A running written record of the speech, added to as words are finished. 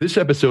This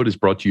episode is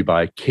brought to you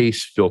by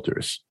Case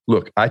Filters.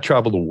 Look, I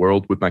travel the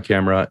world with my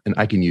camera and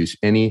I can use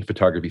any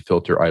photography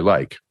filter I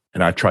like,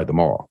 and I've tried them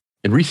all.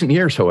 In recent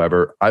years,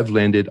 however, I've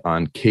landed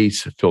on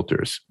Case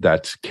Filters.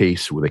 That's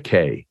Case with a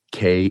K,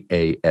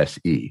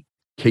 K-A-S-E.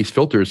 Case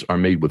Filters are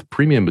made with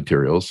premium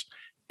materials,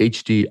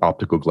 HD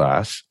optical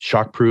glass,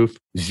 shockproof,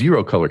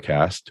 zero color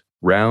cast,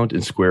 round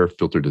and square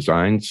filter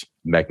designs,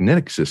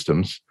 magnetic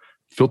systems,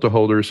 filter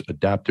holders,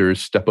 adapters,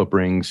 step-up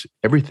rings,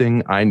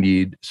 everything I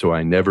need so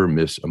I never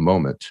miss a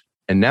moment.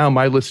 And now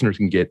my listeners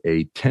can get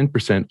a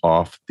 10%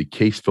 off the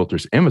Case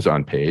Filters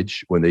Amazon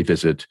page when they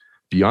visit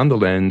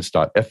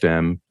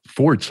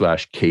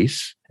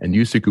beyondthelens.fm/case and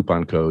use the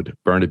coupon code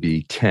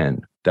Burnaby10.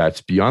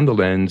 That's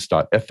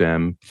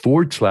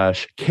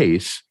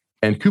beyondthelens.fm/case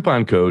and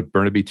coupon code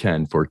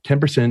Burnaby10 for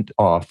 10%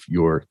 off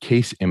your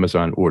Case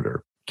Amazon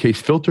order.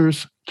 Case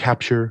Filters,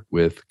 capture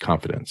with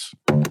confidence.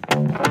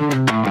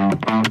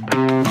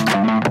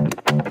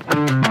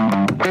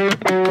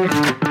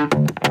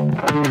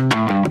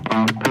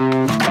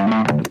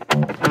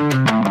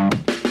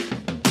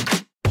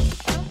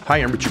 Hi,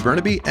 I'm Richard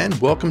Burnaby, and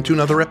welcome to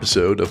another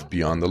episode of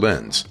Beyond the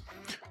Lens,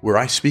 where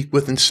I speak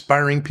with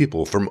inspiring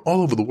people from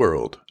all over the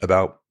world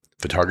about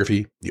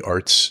photography, the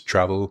arts,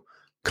 travel,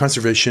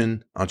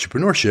 conservation,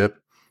 entrepreneurship,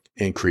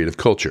 and creative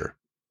culture.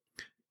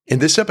 In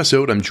this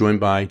episode, I'm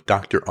joined by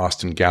Dr.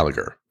 Austin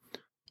Gallagher.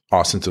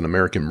 Austin's an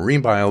American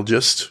marine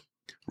biologist,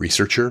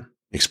 researcher,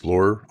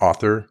 explorer,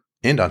 author,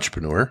 and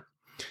entrepreneur.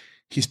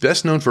 He's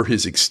best known for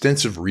his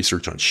extensive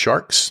research on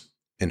sharks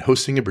and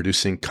hosting and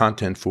producing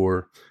content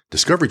for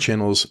Discovery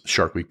Channel's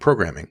Shark Week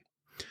programming.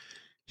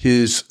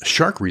 His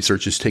shark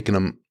research has taken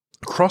him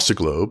across the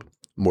globe,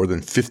 more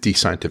than 50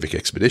 scientific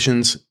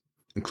expeditions,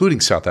 including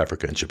South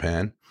Africa and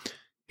Japan,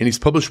 and he's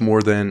published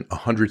more than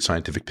 100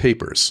 scientific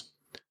papers.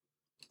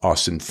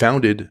 Austin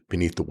founded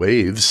Beneath the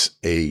Waves,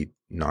 a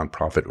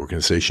nonprofit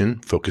organization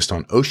focused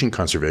on ocean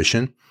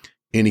conservation,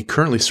 and he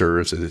currently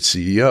serves as its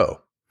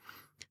CEO.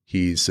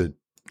 He's a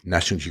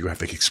National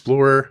Geographic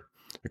Explorer,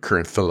 a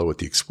current fellow at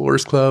the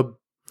Explorers Club.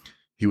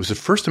 He was the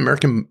first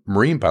American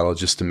marine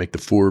biologist to make the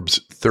Forbes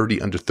 30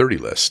 Under 30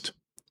 list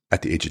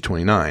at the age of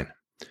 29.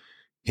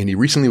 And he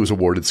recently was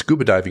awarded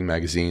Scuba Diving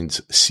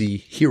Magazine's Sea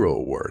Hero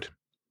Award.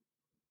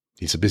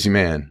 He's a busy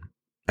man,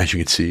 as you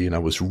can see, and I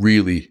was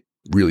really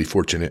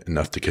fortunate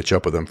enough to catch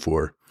up with him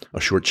for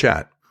a short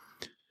chat.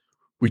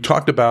 We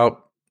talked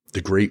about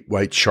the great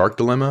white shark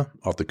dilemma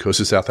off the coast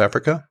of South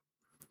Africa.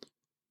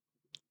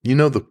 You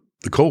know, the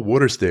cold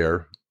waters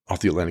there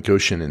off the Atlantic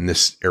Ocean in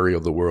this area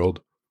of the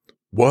world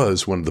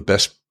was one of the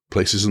best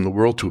places in the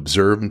world to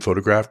observe and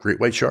photograph great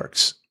white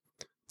sharks.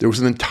 There was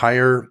an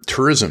entire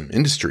tourism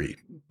industry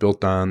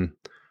built on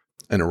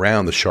and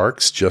around the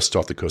sharks just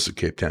off the coast of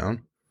Cape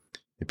Town.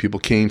 And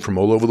people came from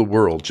all over the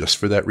world just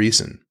for that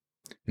reason.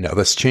 Now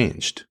that's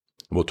changed,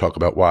 and we'll talk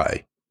about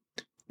why.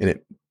 And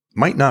it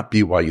might not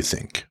be why you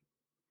think.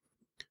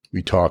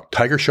 We talk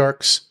tiger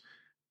sharks,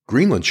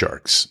 Greenland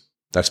sharks.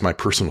 That's my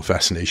personal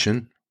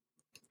fascination,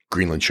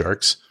 Greenland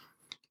sharks.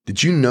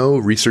 Did you know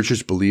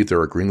researchers believe there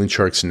are Greenland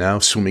sharks now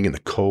swimming in the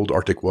cold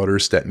Arctic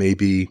waters that may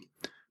be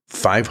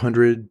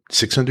 500,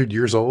 600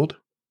 years old?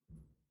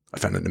 I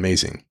found it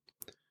amazing.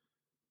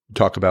 We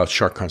talk about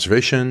shark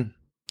conservation,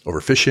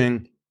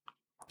 overfishing,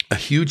 a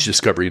huge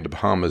discovery in the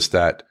Bahamas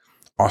that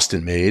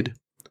Austin made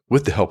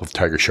with the help of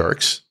tiger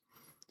sharks,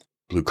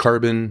 blue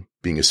carbon,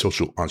 being a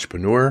social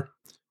entrepreneur,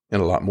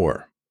 and a lot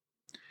more.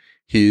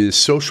 His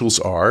socials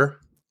are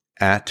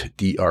at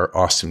Dr.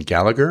 Austin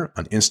Gallagher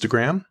on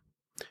Instagram,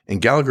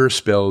 and Gallagher is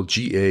spelled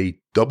Gallgher.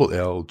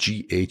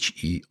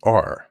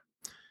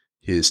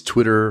 His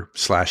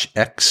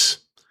Twitter/X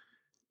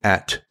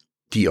at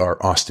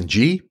Dr. Austin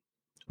G.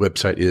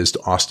 Website is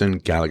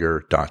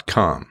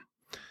austingallagher.com.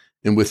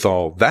 And with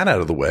all that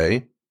out of the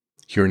way,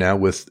 here now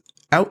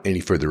without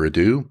any further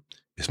ado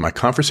is my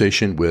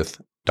conversation with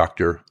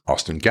Dr.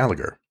 Austin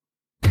Gallagher.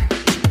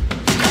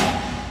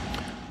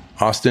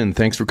 Austin,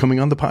 thanks for coming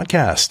on the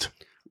podcast.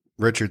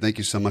 Richard, thank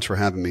you so much for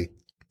having me.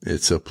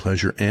 It's a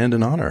pleasure and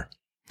an honor.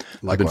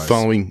 Likewise. I've been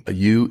following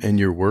you and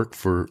your work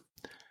for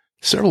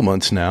several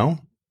months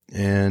now.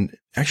 And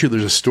actually,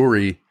 there's a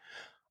story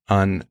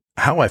on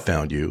how I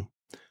found you.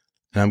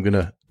 And I'm going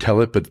to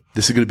tell it, but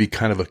this is going to be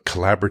kind of a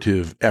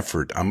collaborative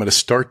effort. I'm going to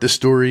start this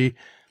story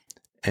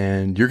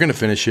and you're going to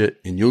finish it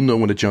and you'll know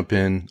when to jump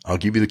in. I'll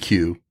give you the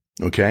cue.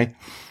 Okay.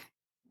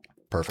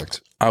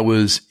 Perfect. I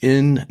was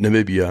in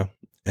Namibia,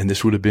 and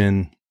this would have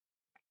been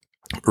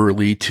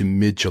early to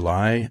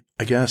mid-July,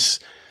 I guess.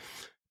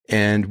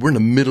 And we're in the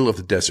middle of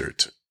the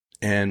desert.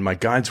 And my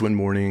guides one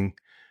morning,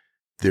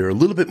 they're a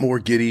little bit more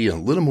giddy, a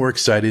little more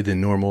excited than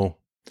normal.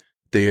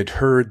 They had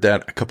heard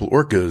that a couple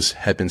orcas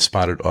had been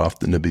spotted off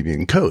the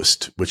Namibian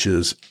coast, which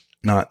is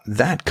not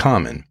that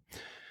common.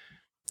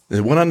 They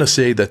went on to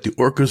say that the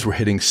orcas were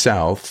heading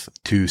south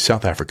to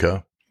South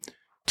Africa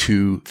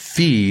to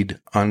feed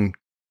on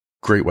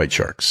great white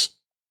sharks.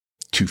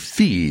 To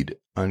feed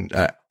on,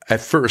 at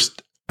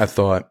first I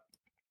thought,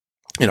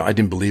 I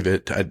didn't believe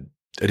it. I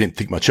didn't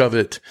think much of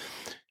it.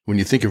 When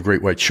you think of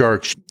great white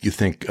sharks, you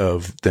think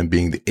of them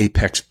being the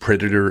apex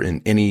predator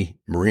in any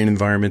marine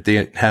environment they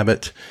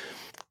inhabit.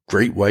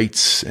 Great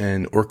whites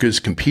and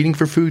orcas competing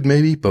for food,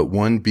 maybe, but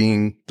one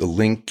being the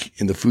link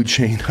in the food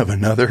chain of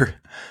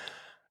another.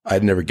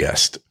 I'd never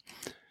guessed.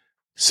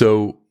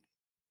 So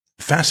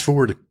fast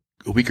forward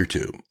a week or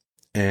two,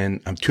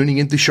 and I'm tuning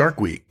into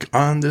Shark Week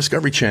on the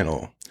Discovery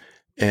Channel.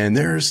 And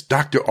there's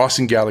Dr.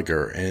 Austin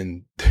Gallagher,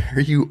 and there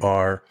you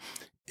are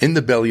in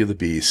the belly of the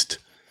beast.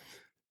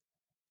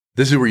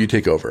 This is where you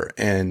take over.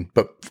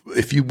 But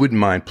if you wouldn't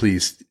mind,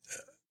 please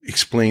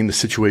explain the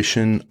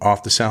situation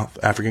off the South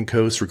African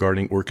coast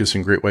regarding orcas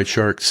and great white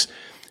sharks.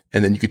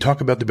 And then you could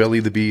talk about the belly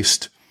of the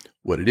beast,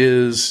 what it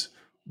is,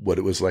 what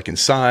it was like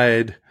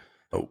inside,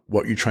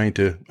 what you're trying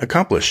to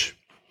accomplish.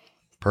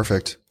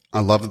 Perfect. I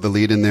love the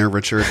lead in there,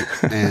 Richard.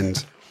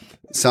 And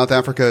South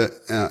Africa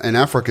and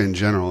Africa in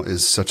general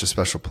is such a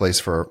special place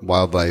for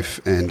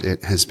wildlife. And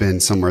it has been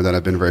somewhere that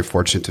I've been very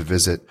fortunate to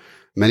visit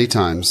many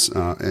times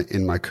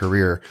in my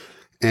career.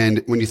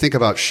 And when you think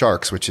about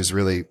sharks, which is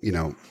really,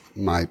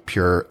 my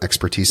pure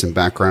expertise and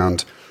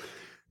background,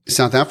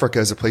 South Africa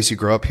is a place you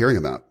grow up hearing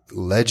about.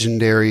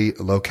 Legendary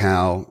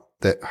locale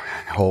that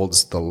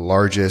holds the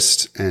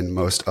largest and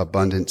most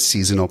abundant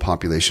seasonal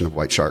population of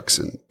white sharks.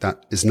 And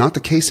that is not the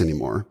case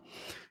anymore.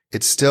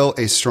 It's still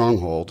a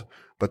stronghold,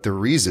 but the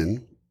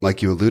reason,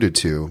 like you alluded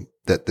to,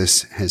 that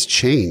this has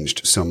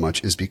changed so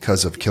much is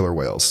because of killer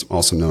whales,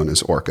 also known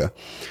as orca.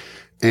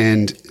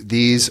 And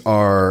these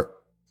are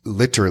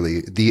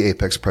literally the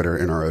apex predator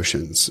in our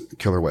oceans,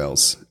 killer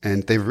whales.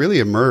 And they've really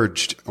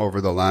emerged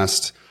over the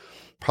last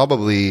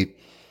probably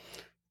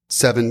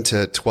 7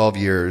 to 12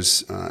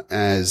 years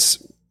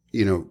as,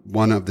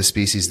 one of the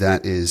species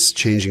that is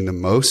changing the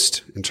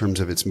most in terms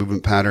of its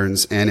movement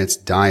patterns and its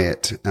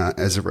diet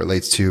as it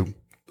relates to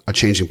a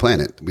changing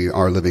planet. We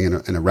are living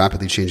in a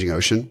rapidly changing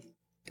ocean.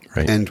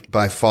 Right. And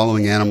by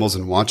following animals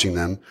and watching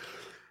them,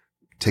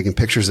 taking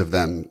pictures of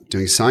them,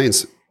 doing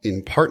science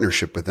in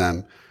partnership with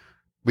them,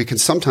 we can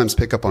sometimes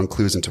pick up on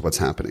clues into what's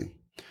happening.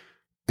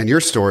 And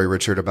your story,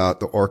 Richard, about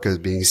the orca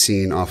being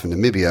seen off in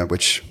Namibia,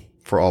 which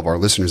for all of our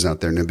listeners out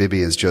there,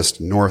 Namibia is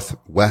just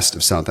northwest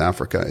of South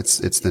Africa. It's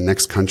the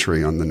next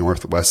country on the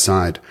northwest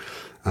side.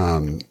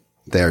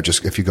 There,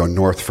 just if you go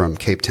north from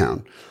Cape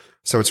Town.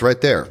 So it's right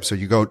there. So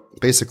you go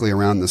basically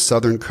around the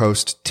southern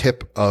coast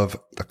tip of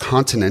the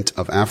continent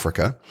of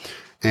Africa.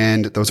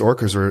 And those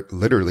orcas are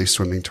literally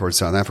swimming towards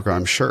South Africa,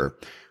 I'm sure.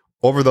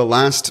 Over the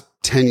last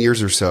 10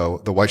 years or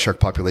so, the white shark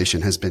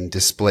population has been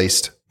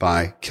displaced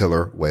by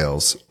killer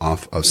whales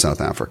off of South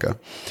Africa.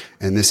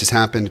 And this has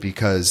happened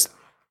because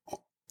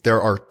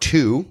there are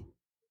 2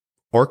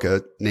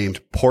 orca named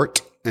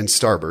Port and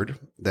Starboard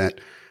that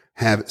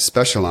have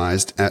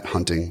specialized at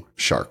hunting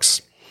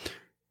sharks.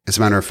 As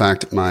a matter of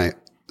fact, my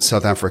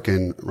South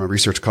African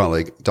research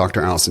colleague,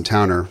 Dr. Alison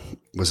Towner,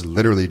 was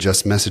literally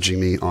just messaging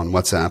me on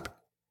WhatsApp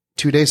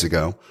 2 days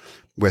ago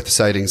with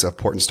sightings of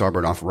Port and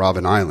Starboard off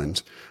Robben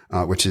Island,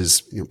 which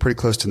is pretty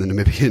close to the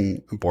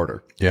Namibian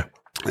border. Yeah,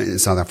 in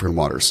South African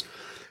waters.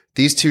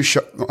 These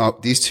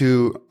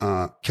two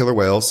killer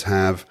whales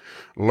have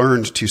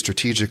learned to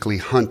strategically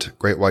hunt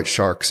great white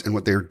sharks, and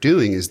what they're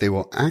doing is they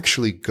will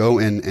actually go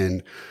in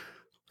and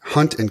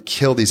hunt and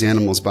kill these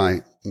animals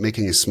by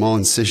making a small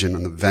incision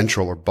on the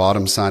ventral or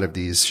bottom side of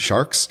these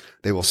sharks.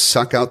 They will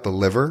suck out the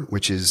liver,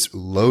 which is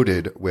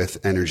loaded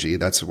with energy.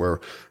 That's where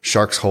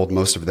sharks hold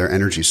most of their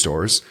energy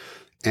stores.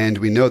 And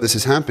we know this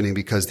is happening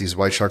because these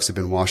white sharks have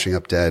been washing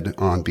up dead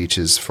on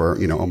beaches for,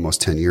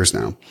 almost 10 years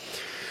now.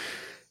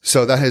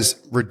 So that has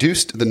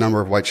reduced the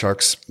number of white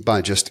sharks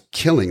by just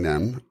killing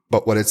them.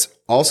 But what it's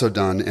also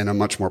done in a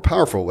much more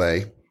powerful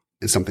way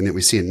is something that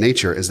we see in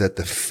nature, is that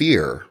the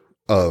fear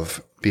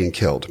of being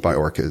killed by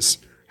orcas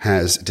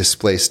has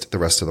displaced the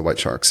rest of the white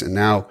sharks. And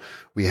now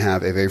we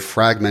have a very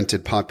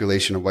fragmented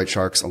population of white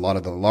sharks. A lot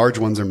of the large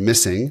ones are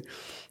missing.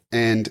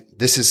 And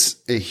this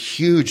is a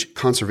huge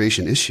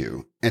conservation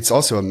issue. It's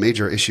also a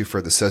major issue for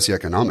the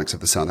socioeconomics of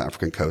the South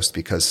African coast,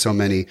 because so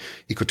many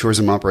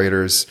ecotourism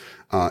operators,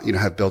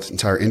 have built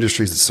entire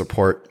industries that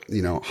support,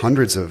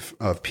 hundreds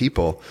of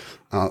people,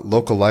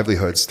 local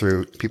livelihoods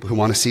through people who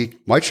want to see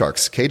white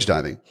sharks cage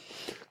diving.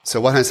 So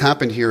what has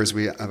happened here is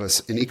we have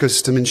an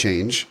ecosystem in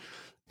change,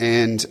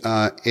 and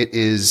it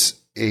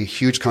is a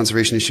huge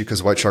conservation issue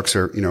because white sharks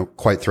are,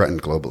 quite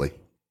threatened globally.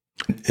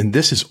 And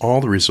this is all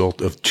the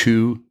result of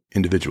 2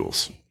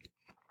 individuals.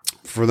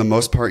 For the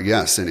most part,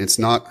 yes. And it's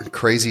not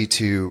crazy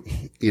to,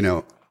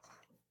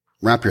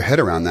 wrap your head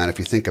around that if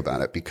you think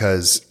about it,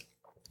 because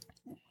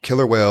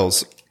killer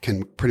whales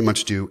can pretty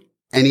much do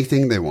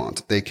anything they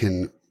want. They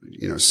can,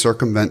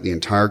 circumvent the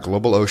entire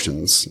global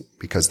oceans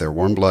because they're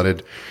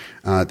warm-blooded.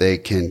 They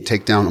can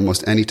take down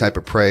almost any type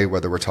of prey,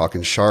 whether we're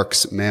talking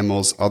sharks,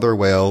 mammals, other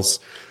whales.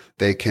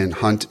 They can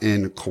hunt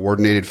in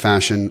coordinated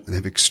fashion. They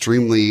have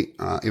extremely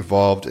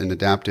evolved and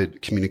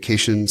adapted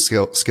communication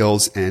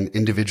skills and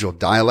individual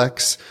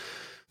dialects.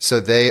 So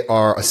they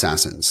are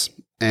assassins,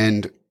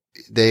 and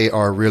they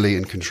are really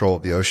in control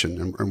of the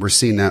ocean. And we're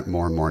seeing that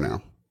more and more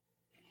now.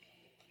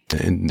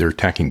 And they're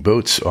attacking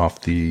boats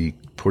off the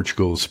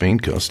Portugal, Spain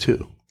coast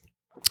too.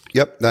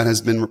 Yep, that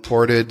has been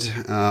reported.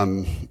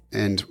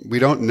 And we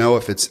don't know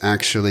if it's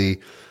actually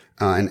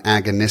an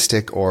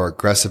agonistic or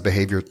aggressive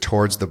behavior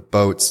towards the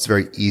boats. It's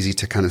very easy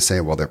to kind of say,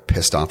 well, they're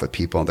pissed off at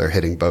people, they're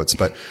hitting boats,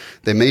 but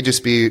they may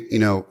just be,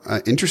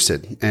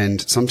 interested.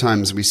 And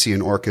sometimes we see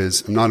in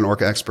orcas, I'm not an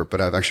orca expert, but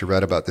I've actually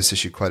read about this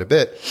issue quite a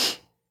bit,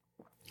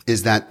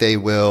 is that they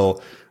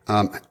will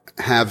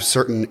have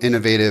certain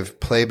innovative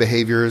play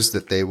behaviors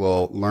that they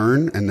will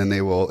learn, and then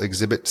they will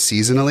exhibit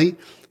seasonally.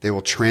 They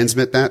will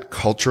transmit that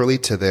culturally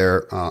to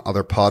their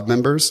other pod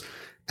members,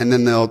 and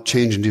then they'll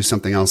change and do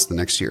something else the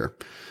next year.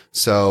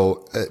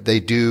 So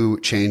they do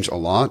change a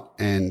lot,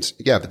 and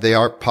but they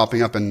are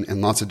popping up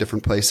in lots of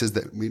different places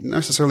that we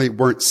necessarily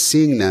weren't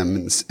seeing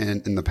them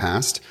in the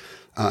past.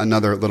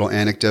 Another little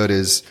anecdote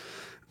is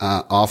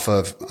off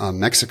of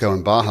Mexico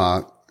and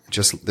Baja.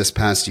 Just this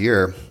past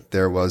year,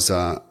 there was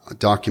a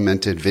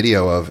documented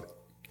video of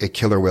a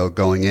killer whale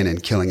going in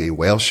and killing a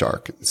whale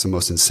shark. It's the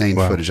most insane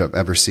footage I've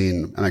ever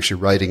seen. I'm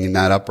actually writing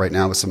that up right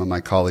now with some of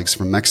my colleagues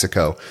from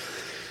Mexico.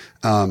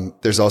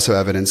 There's also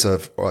evidence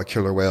of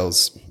killer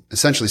whales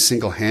essentially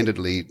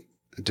single-handedly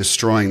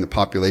destroying the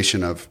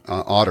population of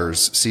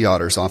sea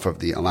otters off of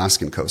the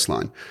Alaskan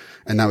coastline.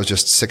 And that was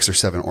just 6 or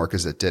 7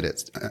 orcas that did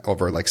it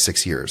over like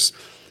 6 years.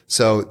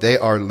 So they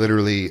are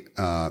literally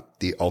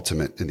the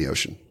ultimate in the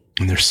ocean.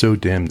 And they're so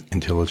damn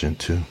intelligent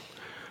too.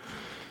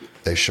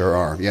 They sure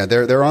are. Yeah,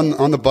 they're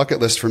on the bucket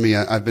list for me.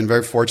 I've been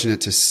very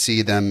fortunate to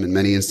see them in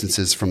many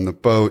instances from the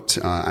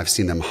boat. I've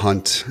seen them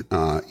hunt.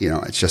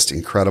 It's just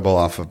incredible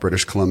off of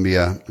British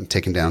Columbia,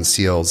 taking down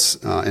seals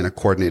in a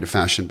coordinated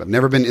fashion. But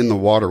never been in the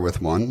water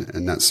with one,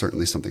 and that's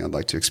certainly something I'd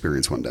like to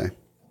experience one day.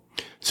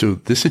 So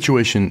this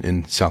situation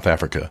in South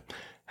Africa,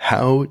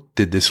 how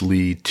did this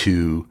lead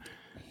to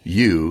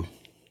you,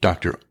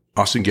 Dr.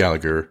 Austin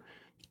Gallagher,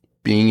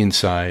 being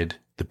inside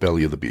the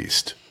belly of the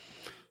beast?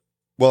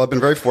 Well, I've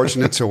been very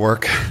fortunate to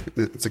work.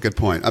 It's a good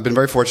point. I've been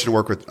very fortunate to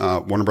work with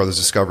Warner Brothers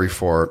Discovery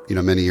for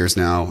many years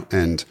now,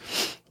 and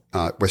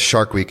with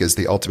Shark Week as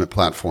the ultimate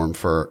platform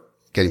for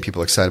getting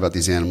people excited about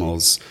these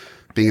animals,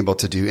 being able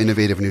to do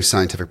innovative new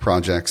scientific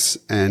projects,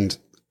 and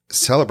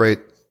celebrate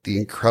the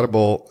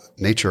incredible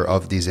nature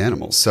of these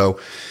animals. So,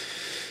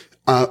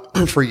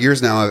 for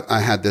years now, I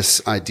had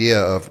this idea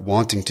of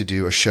wanting to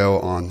do a show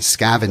on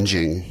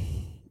scavenging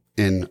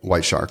in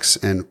white sharks.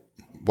 And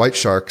white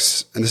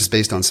sharks, and this is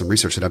based on some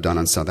research that I've done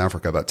on South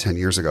Africa about 10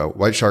 years ago,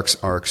 white sharks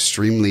are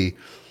extremely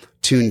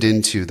tuned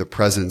into the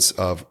presence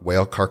of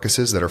whale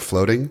carcasses that are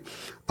floating.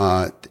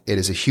 It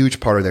is a huge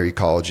part of their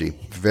ecology.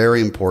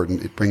 Very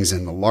important. It brings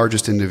in the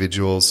largest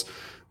individuals.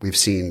 We've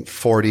seen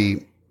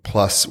 40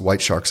 plus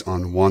white sharks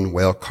on one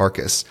whale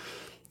carcass.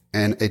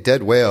 And a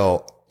dead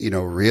whale,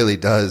 really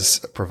does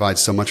provide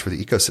so much for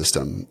the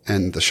ecosystem.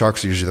 And the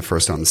sharks are usually the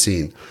first on the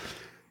scene.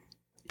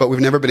 But we've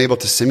never been able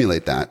to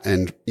simulate that.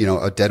 And,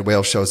 a dead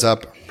whale shows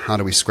up. How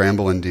do we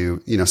scramble and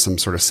do, some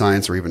sort of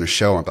science or even a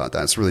show about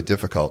that? It's really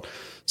difficult.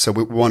 So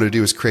what we wanted to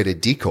do is create a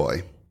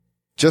decoy,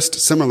 just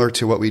similar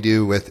to what we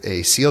do with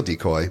a seal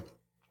decoy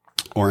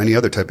or any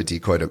other type of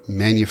decoy, to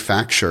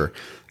manufacture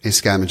a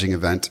scavenging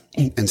event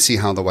and see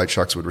how the white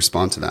sharks would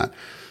respond to that.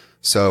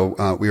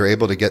 So we were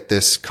able to get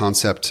this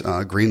concept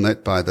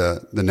greenlit by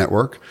the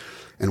network,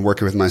 and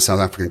working with my South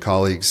African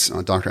colleagues,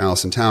 Dr.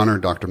 Alison Towner,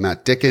 Dr.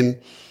 Matt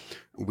Dickin,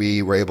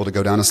 we were able to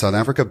go down to South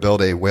Africa, build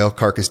a whale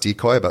carcass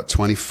decoy about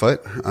 20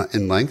 foot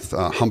in length,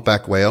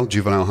 humpback whale,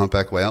 juvenile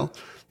humpback whale,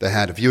 that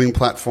had a viewing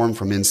platform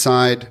from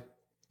inside,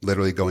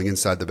 literally going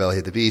inside the belly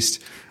of the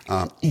beast,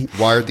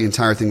 wired the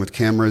entire thing with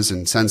cameras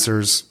and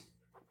sensors.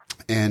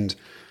 And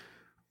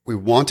we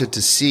wanted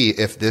to see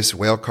if this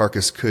whale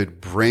carcass could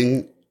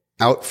bring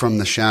out from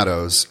the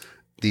shadows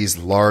these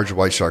large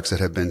white sharks that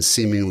have been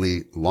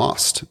seemingly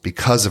lost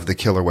because of the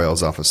killer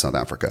whales off of South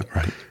Africa.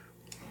 Right.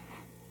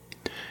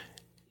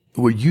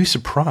 Were you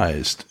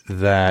surprised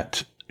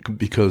that,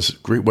 because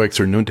great whites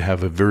are known to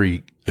have a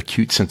very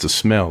acute sense of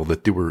smell,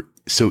 that they were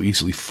so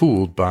easily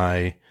fooled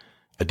by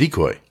a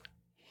decoy?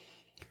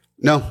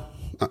 No,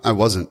 I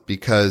wasn't,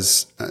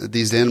 because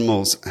these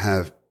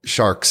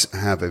sharks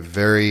have a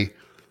very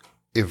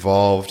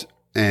evolved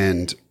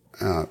and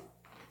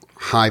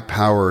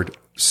high-powered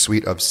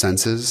suite of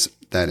senses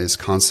that is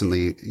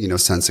constantly,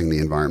 sensing the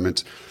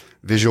environment.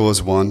 Visual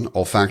is one,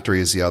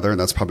 olfactory is the other.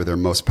 That's probably their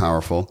most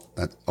powerful.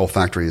 That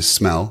olfactory is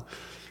smell.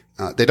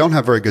 They don't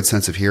have very good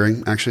sense of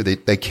hearing. Actually,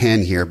 they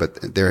can hear,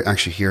 but they're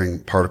actually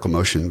hearing particle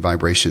motion,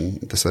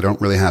 vibration. So they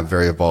don't really have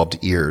very evolved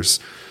ears.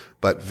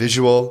 But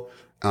visual,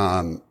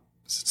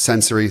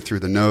 sensory through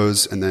the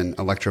nose, and then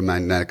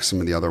electromagnetic, some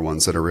of the other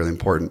ones that are really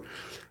important.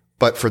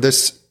 But for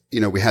this,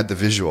 we had the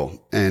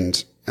visual,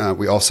 and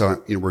we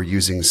also, were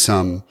using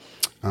some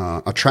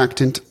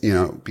attractant,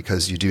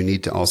 because you do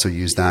need to also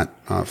use that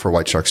for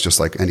white sharks, just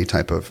like any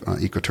type of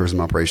ecotourism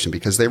operation,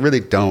 because they really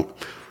don't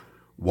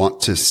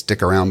want to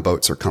stick around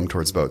boats or come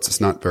towards boats.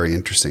 It's not very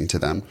interesting to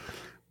them.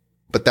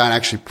 But that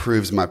actually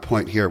proves my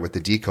point here with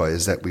the decoy,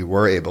 is that we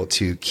were able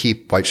to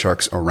keep white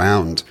sharks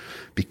around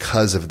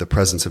because of the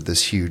presence of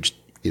this huge,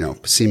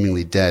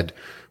 seemingly dead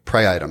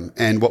prey item.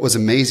 And what was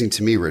amazing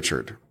to me,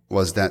 Richard,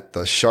 was that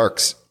the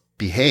sharks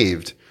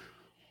behaved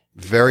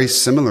very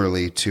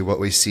similarly to what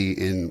we see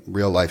in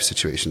real life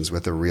situations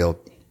with a real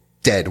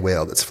dead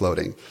whale that's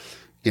floating.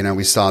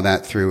 We saw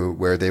that through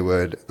where they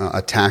would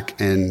attack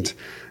and,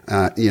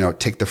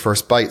 take the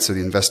first bite. So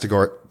the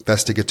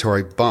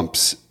investigatory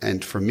bumps.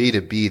 And for me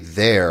to be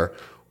there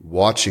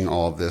watching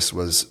all of this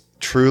was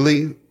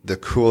truly the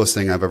coolest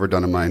thing I've ever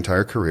done in my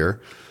entire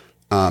career.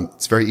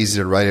 It's very easy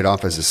to write it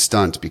off as a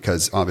stunt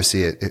because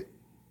obviously it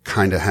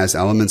kind of has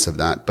elements of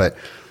that, but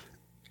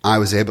I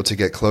was able to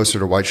get closer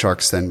to white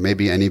sharks than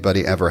maybe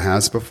anybody ever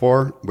has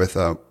before with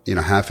a,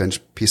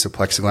 1/2-inch piece of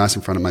plexiglass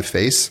in front of my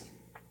face.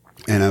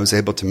 And I was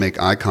able to make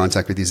eye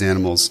contact with these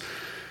animals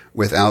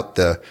without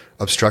the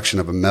obstruction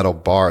of a metal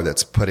bar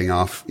that's putting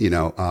off,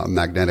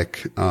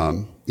 magnetic,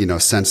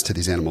 sense to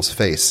these animals'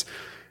 face.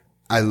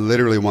 I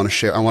literally want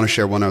to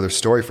share one other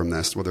story from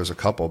this. Well, there's a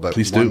couple, but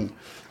please do.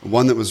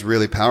 One that was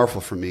really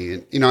powerful for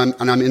me. And,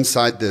 I'm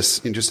inside this,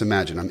 just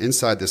imagine, I'm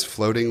inside this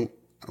floating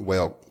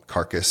whale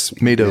carcass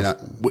made of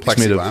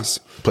plexiglass.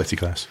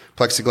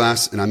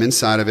 Plexiglass, and I'm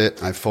inside of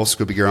it. I have full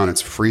scuba gear on.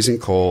 It's freezing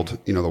cold.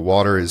 The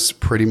water is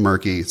pretty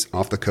murky. It's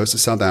off the coast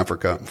of South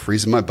Africa. I'm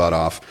freezing my butt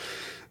off.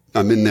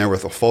 I'm in there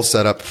with a full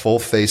setup, full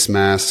face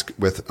mask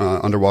with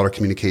underwater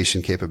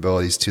communication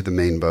capabilities to the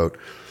main boat.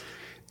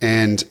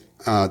 And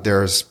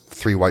there's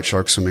 3 white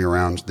sharks swimming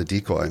around the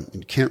decoy. You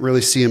can't really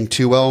see them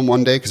too well in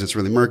one day because it's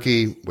really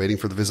murky, waiting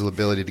for the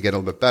visibility to get a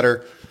little bit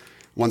better.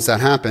 Once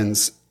that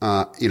happens,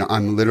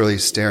 I'm literally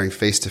staring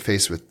face to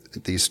face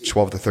with these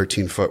 12 to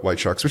 13 foot white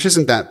sharks, which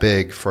isn't that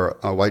big for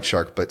a white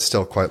shark, but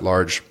still quite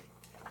large.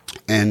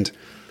 And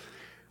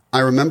I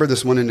remember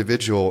this one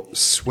individual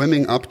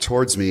swimming up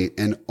towards me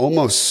and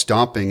almost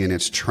stopping in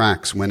its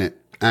tracks when it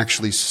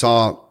actually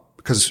saw,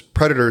 because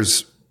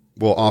predators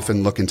will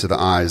often look into the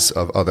eyes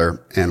of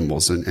other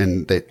animals,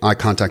 and eye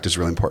contact is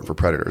really important for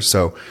predators.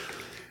 So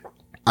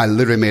I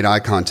literally made eye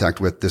contact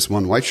with this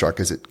one white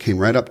shark as it came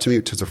right up to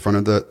me to the front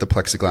of the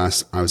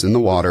plexiglass. I was in the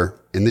water,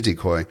 in the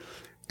decoy,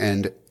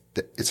 and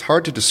it's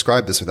hard to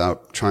describe this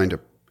without trying to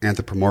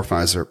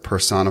anthropomorphize or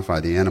personify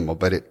the animal,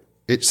 but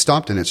it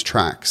stopped in its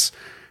tracks,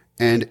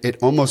 and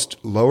it almost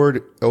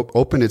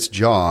opened its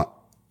jaw,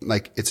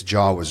 like its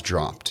jaw was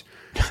dropped,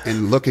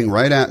 and looking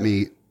right at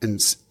me and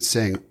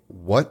saying,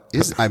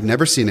 I've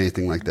never seen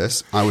anything like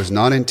this. I was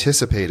not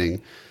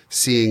anticipating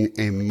seeing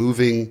a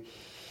moving,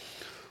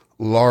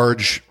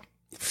 large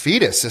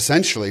fetus,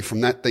 essentially,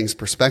 from that thing's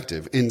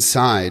perspective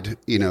inside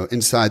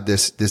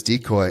this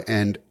decoy.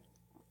 And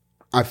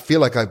I feel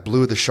like I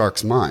blew the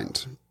shark's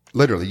mind.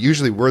 Literally.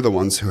 Usually we're the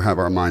ones who have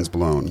our minds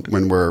blown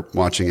when we're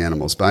watching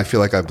animals, but I feel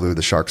like I blew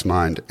the shark's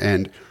mind.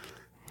 And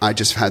I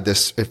just had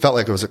this, it felt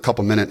like it was a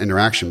couple minute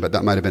interaction, but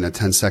that might have been a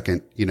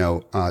 10-second,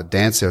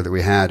 dance there that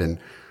we had. And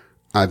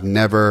I've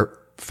never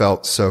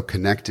felt so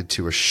connected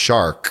to a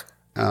shark,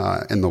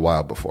 in the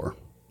wild before.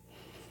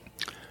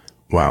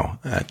 Wow,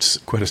 that's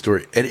quite a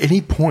story. At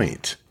any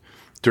point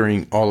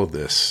during all of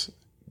this,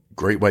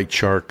 great white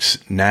sharks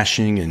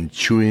gnashing and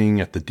chewing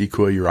at the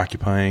decoy you're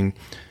occupying,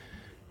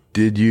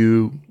 did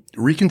you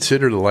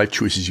reconsider the life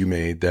choices you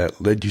made that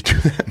led you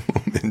to that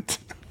moment?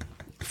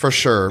 For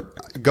sure.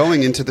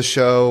 Going into the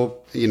show,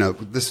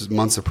 this is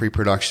months of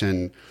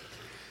pre-production.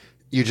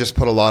 You just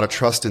put a lot of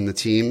trust in the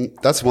team.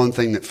 That's one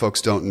thing that folks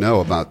don't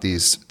know about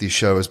these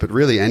shows, but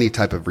really any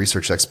type of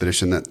research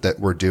expedition that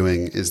we're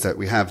doing is that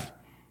we have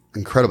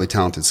incredibly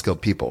talented,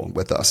 skilled people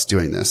with us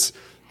doing this.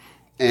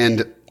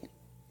 And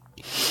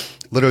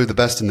literally the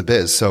best in the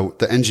biz. So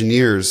the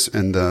engineers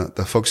and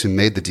the folks who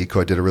made the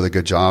decoy did a really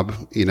good job,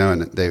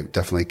 and they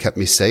definitely kept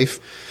me safe.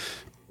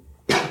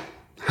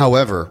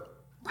 However,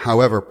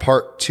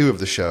 part 2 of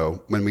the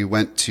show, when we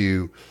went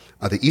to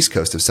the east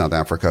coast of South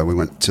Africa, we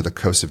went to the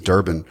coast of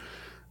Durban,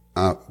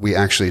 we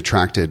actually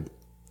attracted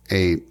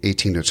a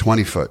 18 to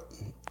 20 foot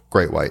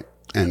great white.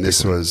 And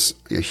this was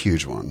a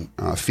huge one.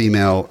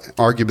 Female,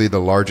 arguably the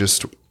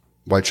largest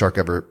white shark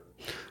ever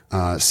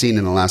seen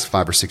in the last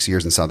 5 or 6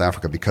 years in South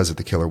Africa because of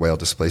the killer whale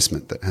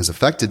displacement that has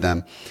affected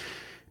them.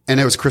 And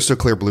it was crystal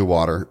clear blue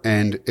water.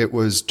 And it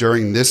was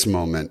during this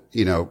moment,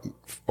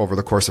 over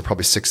the course of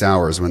probably 6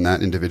 hours when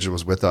that individual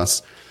was with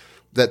us,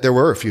 that there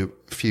were a few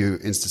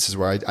instances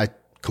where I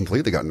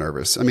completely got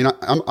nervous. I mean,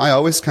 I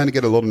always kind of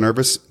get a little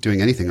nervous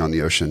doing anything on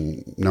the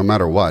ocean, no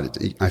matter what.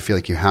 I feel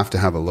like you have to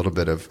have a little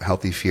bit of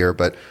healthy fear,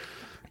 but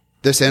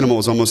this animal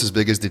was almost as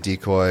big as the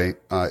decoy.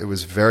 It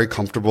was very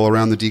comfortable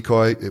around the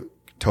decoy. It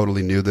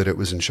totally knew that it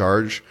was in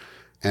charge.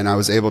 And I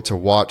was able to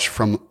watch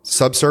from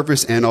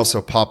subsurface and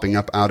also popping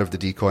up out of the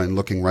decoy and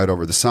looking right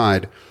over the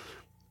side,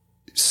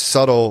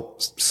 subtle,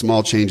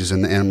 small changes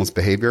in the animal's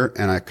behavior.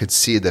 And I could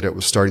see that it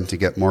was starting to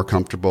get more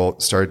comfortable,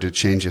 started to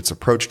change its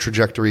approach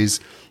trajectories,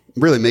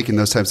 really making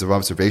those types of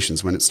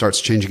observations. When it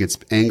starts changing its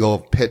angle,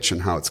 pitch,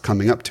 and how it's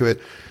coming up to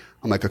it,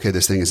 I'm like, okay,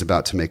 this thing is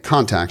about to make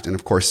contact. And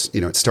of course,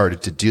 it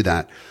started to do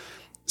that.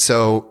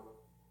 So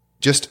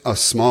just a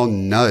small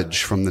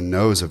nudge from the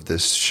nose of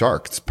this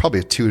shark, it's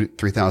probably a 2,000 to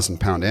 3,000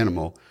 pound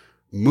animal,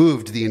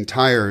 moved the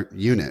entire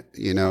unit.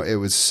 You know, it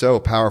was so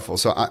powerful.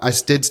 So I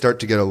did start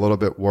to get a little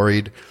bit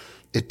worried.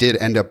 It did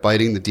end up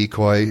biting the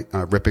decoy,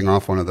 ripping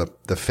off one of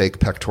the fake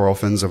pectoral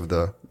fins of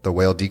the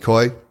whale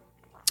decoy.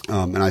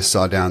 And I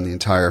saw down the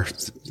entire,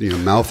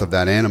 mouth of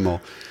that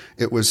animal.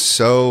 It was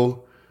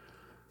so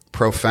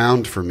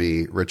profound for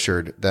me,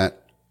 Richard,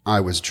 that I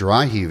was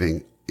dry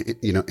heaving,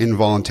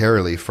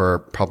 involuntarily for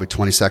probably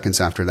 20 seconds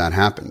after that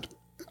happened,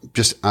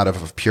 just out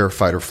of a pure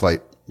fight or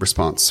flight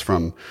response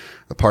from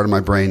the part of my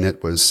brain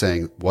that was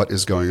saying, what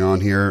is going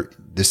on here?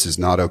 This is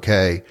not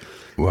okay.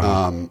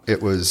 Wow.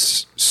 It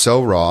was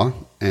so raw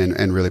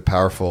and really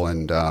powerful.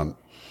 And,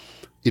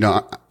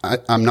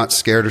 I'm not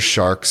scared of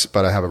sharks,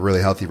 but I have a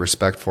really healthy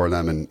respect for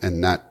them.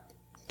 And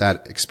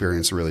that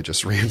experience really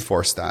just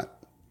reinforced that.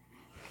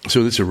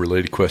 So this is a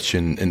related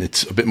question, and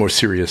it's a bit more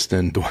serious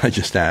than the one I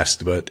just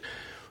asked, but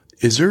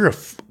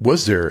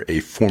was there a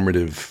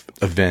formative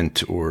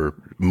event or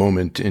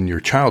moment in your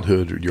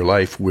childhood or your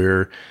life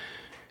where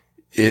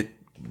it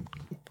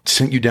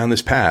sent you down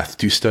this path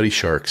to study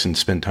sharks and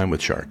spend time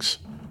with sharks?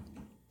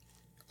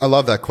 I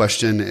love that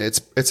question.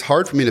 It's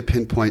hard for me to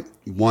pinpoint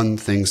one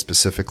thing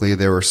specifically.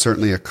 There were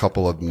certainly a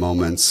couple of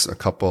moments, a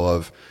couple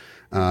of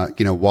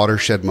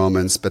watershed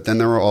moments, but then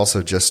there were also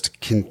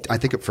I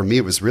think for me,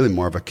 it was really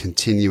more of a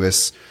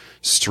continuous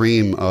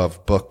stream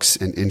of books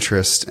and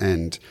interest,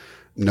 and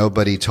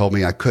nobody told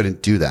me I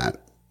couldn't do that.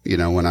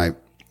 When I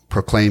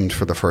proclaimed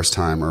for the first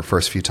time or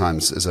first few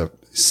times as a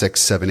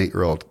 6, 7,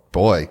 8-year-old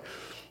boy,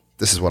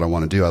 this is what I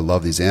want to do. I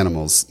love these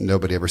animals.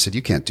 Nobody ever said,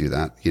 you can't do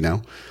that,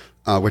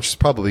 which is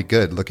probably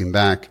good looking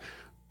back.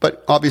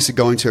 But obviously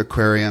going to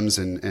aquariums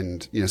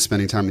and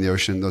spending time in the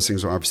ocean, those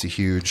things are obviously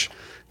huge.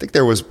 I think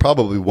there was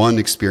probably one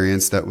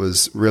experience that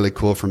was really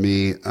cool for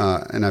me,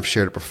 and I've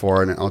shared it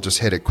before, and I'll just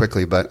hit it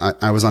quickly. But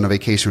I was on a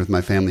vacation with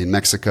my family in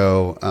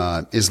Mexico,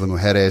 Isla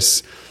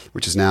Mujeres,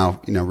 which is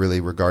now really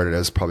regarded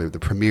as probably the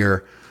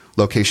premier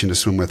location to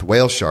swim with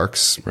whale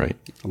sharks, right?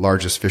 The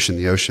largest fish in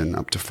the ocean,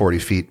 up to 40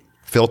 feet,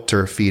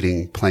 filter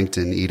feeding,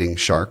 plankton eating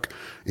shark,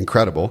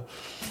 incredible.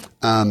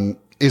 Isla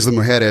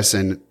Mujeres,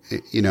 and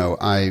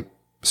I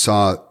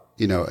saw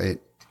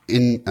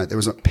there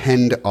was a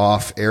penned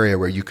off area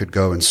where you could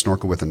go and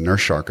snorkel with a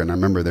nurse shark. And I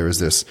remember there was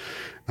this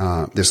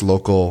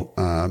local,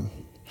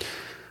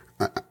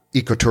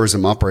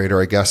 ecotourism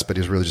operator, I guess, but he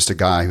was really just a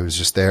guy who was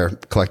just there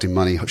collecting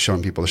money,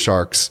 showing people the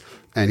sharks.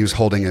 And he was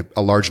holding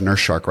a large nurse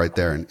shark right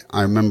there. And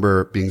I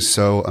remember being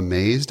so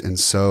amazed and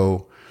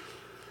so,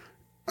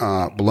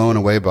 blown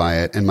away by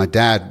it. And my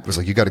dad was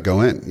like, you got to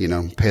go in,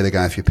 pay the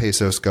guy a few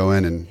pesos, go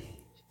in and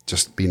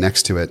just be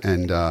next to it.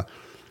 And,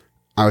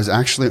 I was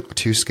actually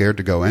too scared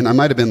to go in. I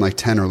might have been like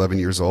 10 or 11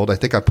 years old. I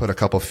think I put a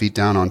couple feet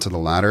down onto the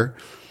ladder,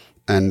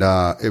 and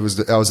that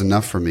was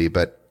enough for me.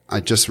 But I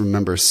just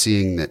remember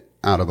seeing it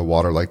out of the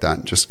water like that,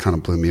 and just kind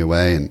of blew me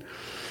away. And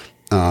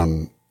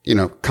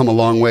come a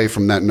long way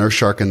from that nurse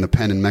shark in the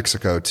pen in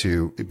Mexico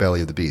to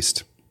Belly of the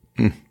Beast.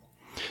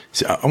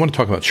 So I want to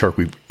talk about Shark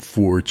Week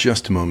for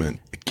just a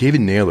moment.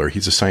 David Naylor,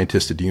 he's a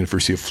scientist at the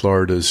University of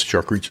Florida's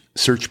Shark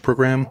Research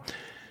Program,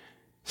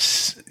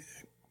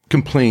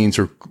 complains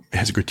or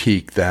has a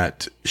critique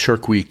that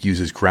Shark Week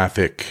uses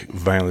graphic,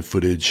 violent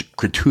footage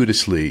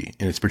gratuitously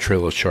in its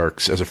portrayal of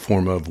sharks as a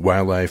form of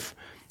wildlife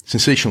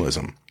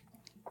sensationalism.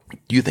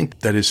 Do you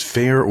think that is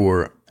fair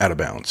or out of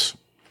bounds?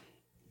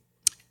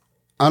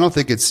 I don't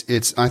think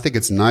I think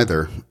it's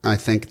neither. I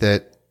think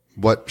that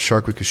what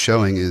Shark Week is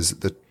showing is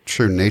the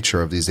true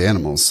nature of these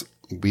animals.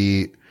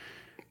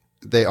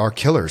 They are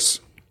killers.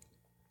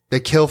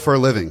 They kill for a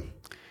living.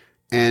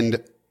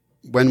 And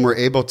when we're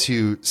able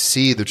to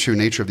see the true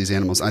nature of these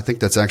animals, I think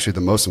that's actually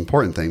the most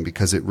important thing,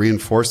 because it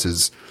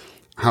reinforces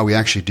how we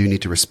actually do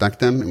need to respect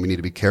them and we need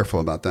to be careful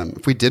about them.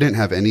 If we didn't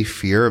have any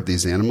fear of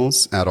these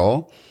animals at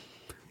all,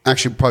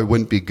 actually probably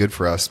wouldn't be good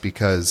for us,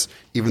 because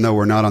even though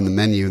we're not on the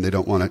menu and they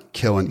don't want to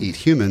kill and eat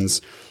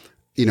humans,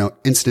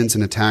 incidents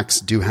and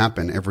attacks do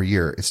happen every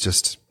year.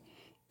 It's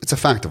a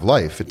fact of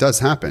life. It does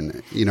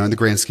happen. In the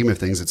grand scheme of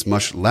things, it's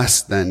much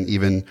less than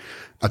even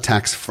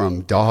attacks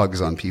from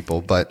dogs on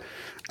people. But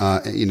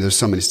there's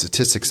so many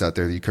statistics out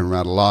there that you can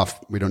rattle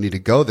off. We don't need to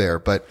go there,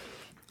 but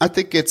I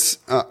think it's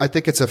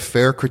a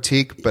fair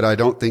critique, but I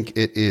don't think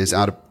it is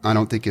I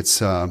don't think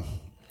it's,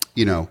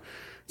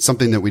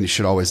 something that we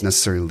should always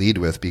necessarily lead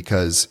with,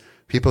 because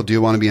people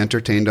do want to be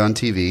entertained on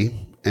TV,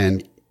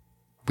 and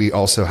we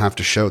also have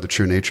to show the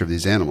true nature of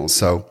these animals.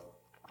 So,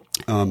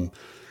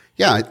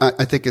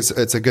 I think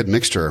it's a good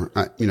mixture.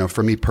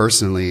 For me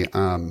personally,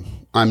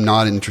 I'm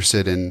not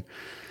interested in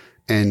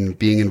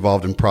being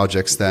involved in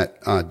projects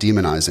that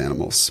demonize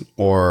animals,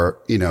 or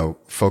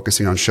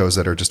focusing on shows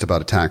that are just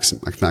about attacks.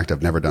 In fact,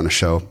 I've never done a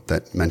show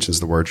that mentions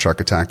the word shark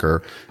attack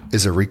or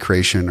is a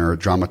recreation or a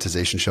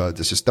dramatization show.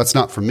 That's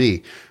not for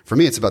me. For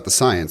me, it's about the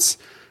science,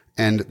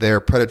 and their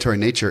predatory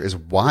nature is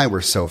why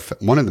we're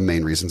one of the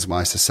main reasons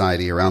why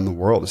society around the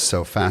world is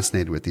so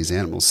fascinated with these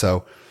animals.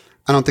 So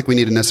I don't think we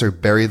need to necessarily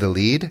bury the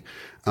lead,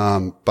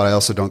 but I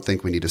also don't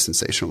think we need to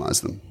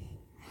sensationalize them.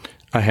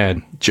 I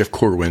had Jeff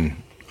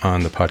Corwin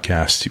on the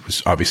podcast. He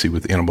was obviously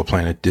with Animal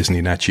Planet,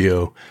 Disney, Nat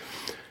Geo.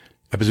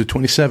 episode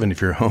 27, if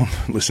you're home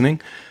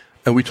listening.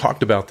 And we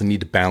talked about the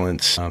need to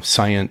balance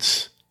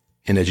science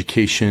and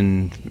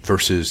education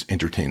versus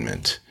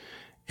entertainment.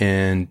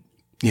 And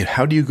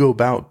how do you go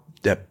about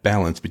that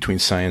balance between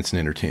science and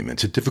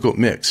entertainment? It's a difficult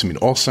mix. I mean,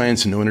 all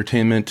science and no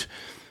entertainment,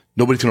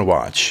 nobody's going to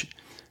watch.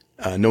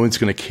 No one's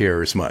going to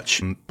care as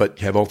much. But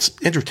you have all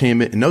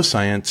entertainment and no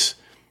science,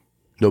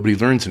 nobody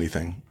learns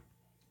anything.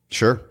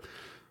 Sure.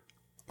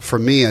 For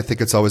me, I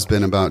think it's always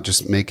been about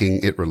just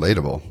making it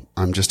relatable.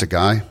 I'm just a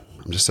guy.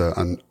 I'm just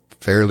a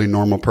fairly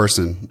normal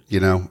person,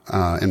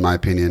 in my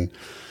opinion.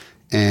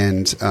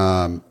 And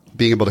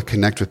being able to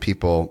connect with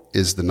people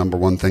is the number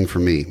one thing for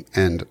me.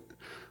 And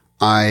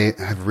I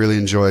have really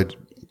enjoyed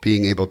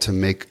being able to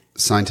make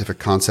scientific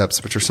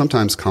concepts, which are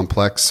sometimes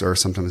complex or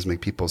sometimes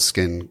make people's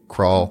skin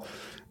crawl,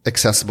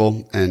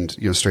 accessible and,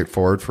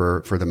 straightforward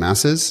for the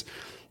masses.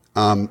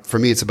 For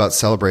me, it's about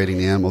celebrating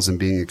the animals and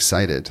being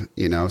excited,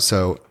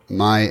 so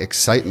my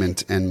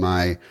excitement and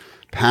my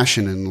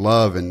passion and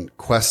love and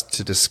quest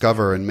to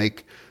discover and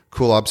make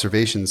cool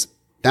observations,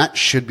 that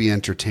should be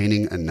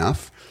entertaining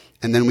enough.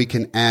 And then we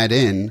can add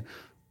in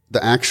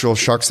the actual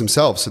sharks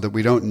themselves so that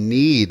we don't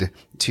need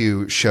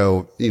to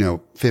show,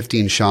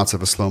 15 shots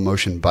of a slow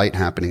motion bite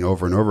happening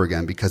over and over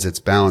again, because it's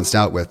balanced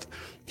out with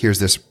here's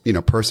this,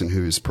 person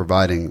who's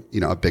providing,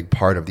 a big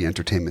part of the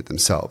entertainment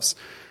themselves.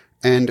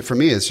 And for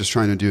me, it's just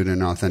trying to do it in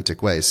an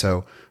authentic way.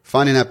 So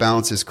finding that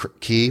balance is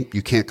key.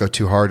 You can't go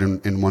too hard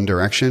in one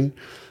direction.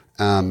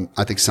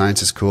 I think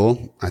science is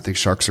cool. I think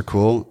sharks are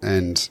cool.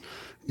 And,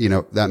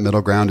 that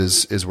middle ground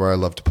is where I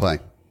love to play.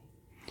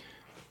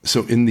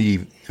 So in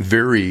the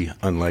very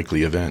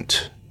unlikely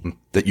event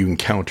that you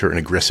encounter an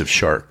aggressive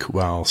shark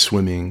while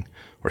swimming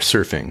or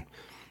surfing,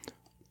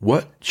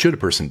 what should a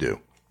person do?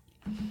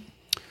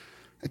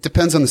 It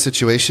depends on the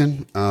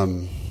situation.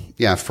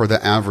 For the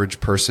average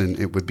person,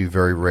 it would be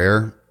very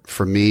rare.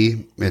 For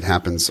me, it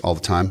happens all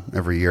the time,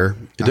 every year.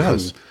 It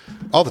does.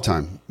 All the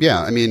time.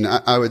 Yeah. I mean,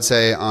 I would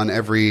say on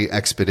every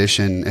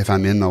expedition, if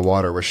I'm in the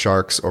water with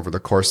sharks over the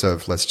course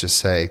of, let's just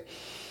say,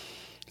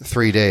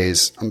 3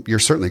 days, you're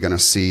certainly going to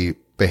see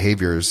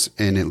behaviors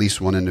in at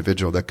least one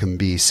individual that can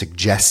be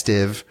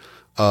suggestive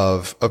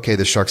of, okay,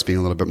 the shark's being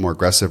a little bit more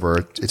aggressive,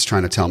 or it's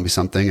trying to tell me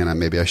something and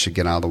maybe I should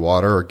get out of the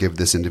water or give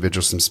this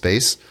individual some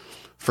space.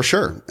 For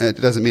sure. It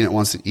doesn't mean it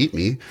wants to eat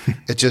me.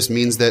 It just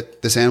means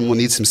that this animal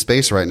needs some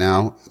space right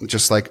now.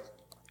 Just like,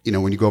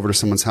 when you go over to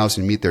someone's house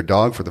and you meet their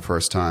dog for the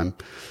first time,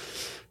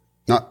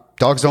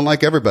 dogs don't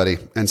like everybody.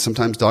 And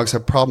sometimes dogs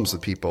have problems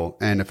with people.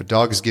 And if a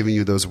dog is giving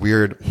you those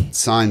weird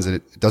signs that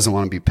it doesn't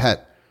want to be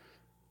pet,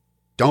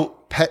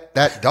 don't pet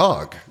that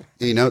dog.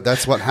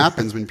 That's what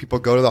happens when people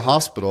go to the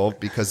hospital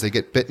because they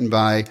get bitten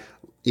by,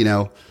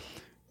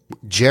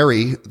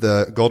 Jerry,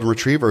 the golden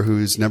retriever,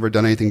 who's never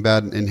done anything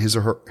bad in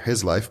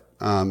his life.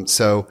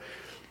 So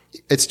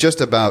it's just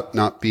about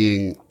not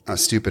being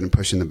stupid and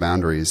pushing the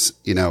boundaries,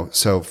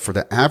 So for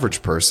the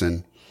average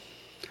person,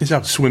 is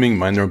out swimming,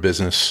 mind their own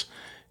business,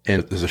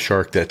 and there's a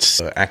shark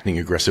that's acting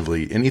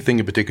aggressively. Anything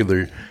in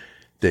particular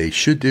they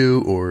should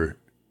do or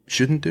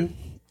shouldn't do?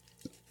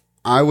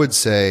 I would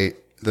say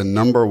the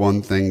number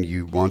one thing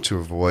you want to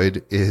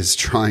avoid is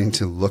trying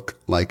to look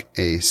like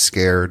a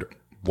scared,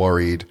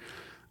 worried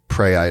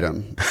prey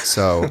item.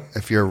 So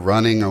if you're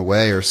running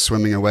away or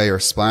swimming away or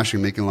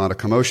splashing, making a lot of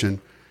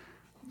commotion,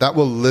 that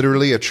will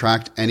literally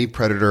attract any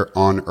predator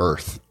on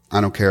Earth.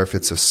 I don't care if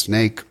it's a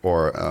snake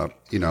or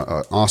an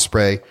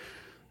osprey.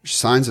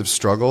 Signs of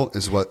struggle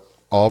is what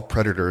all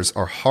predators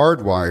are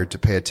hardwired to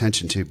pay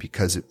attention to,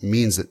 because it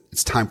means that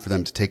it's time for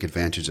them to take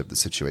advantage of the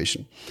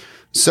situation.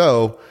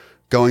 So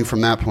going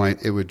from that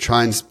point, it would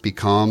try and be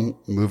calm,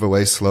 move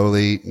away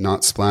slowly,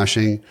 not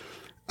splashing.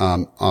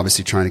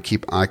 Obviously trying to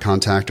keep eye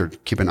contact or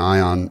keep an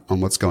eye on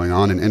what's going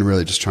on, and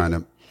really just trying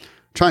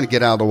to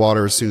get out of the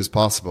water as soon as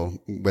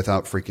possible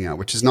without freaking out,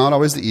 which is not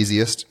always the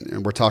easiest.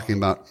 And we're talking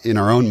about in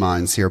our own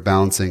minds here,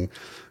 balancing,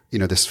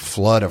 this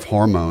flood of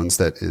hormones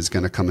that is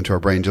going to come into our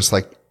brain, just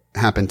like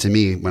happened to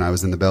me when I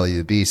was in the belly of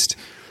the beast.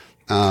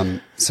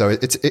 So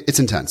it's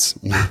intense.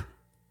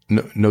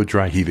 No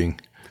dry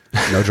heaving.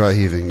 No dry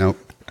heaving. Nope.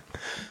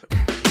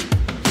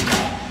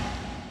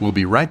 We'll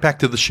be right back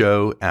to the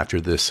show after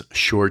this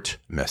short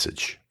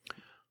message.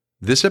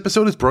 This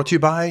episode is brought to you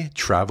by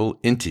Travel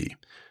Inti.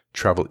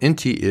 Travel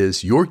Inti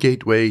is your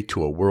gateway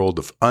to a world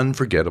of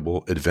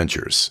unforgettable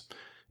adventures.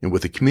 And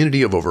with a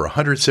community of over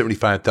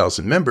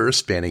 175,000 members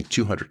spanning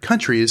 200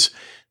 countries,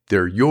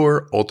 they're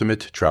your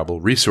ultimate travel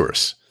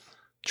resource.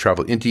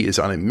 Travel Inti is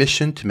on a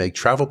mission to make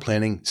travel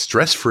planning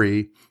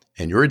stress-free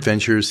and your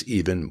adventures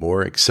even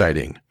more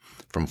exciting.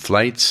 From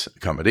flights,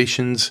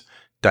 accommodations,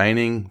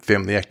 dining,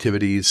 family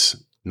activities,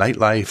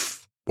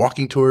 nightlife,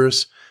 walking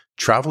tours,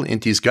 Travel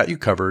Inti's got you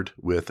covered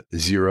with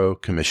zero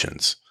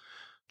commissions.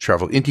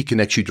 Travel Inti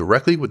connects you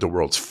directly with the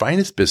world's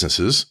finest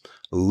businesses,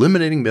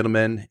 eliminating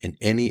middlemen and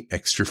any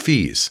extra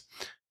fees.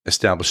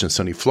 Established in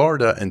sunny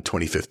Florida in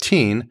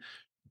 2015,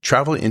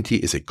 Travel Inti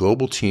is a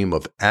global team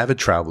of avid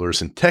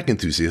travelers and tech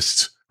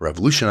enthusiasts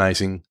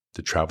revolutionizing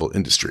the travel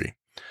industry.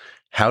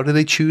 How do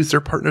they choose their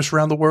partners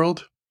around the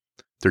world?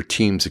 Their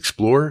teams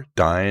explore,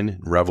 dine, and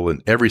revel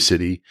in every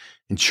city,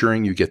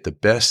 ensuring you get the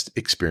best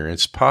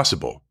experience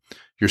possible.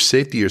 Your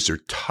safety is their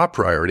top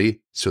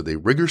priority, so they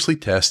rigorously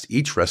test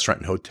each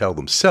restaurant and hotel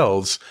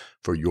themselves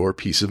for your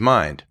peace of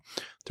mind.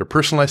 Their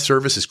personalized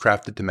service is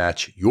crafted to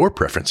match your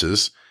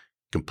preferences,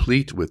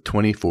 complete with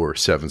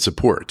 24/7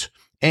 support.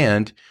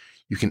 And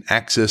you can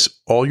access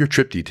all your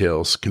trip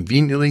details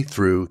conveniently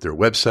through their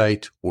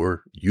website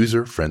or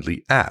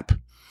user-friendly app.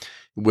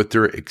 With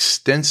their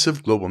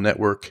extensive global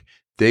network,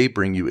 they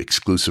bring you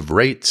exclusive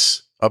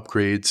rates,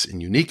 upgrades,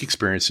 and unique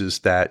experiences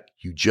that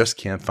you just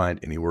can't find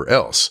anywhere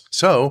else.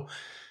 So,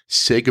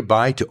 say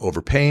goodbye to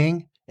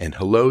overpaying and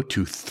hello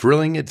to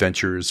thrilling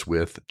adventures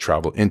with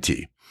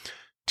TravelInti.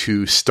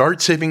 To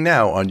start saving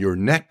now on your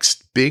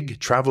next big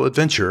travel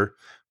adventure,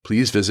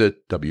 please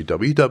visit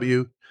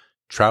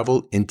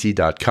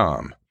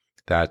www.travelinti.com.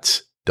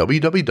 That's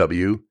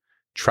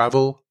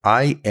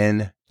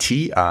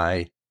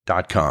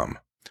www.travelinti.com.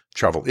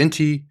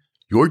 TravelInti,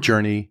 your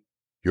journey,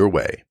 your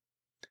way.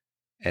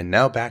 And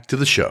now back to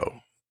the show.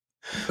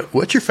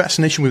 What's your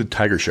fascination with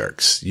tiger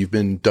sharks? You've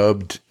been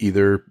dubbed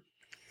either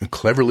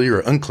cleverly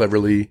or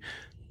uncleverly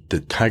the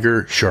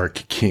Tiger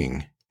Shark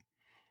King.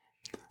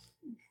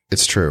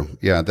 It's true.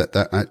 Yeah,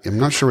 I'm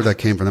not sure where that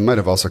came from. It might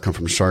have also come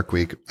from Shark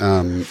Week.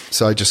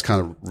 So I just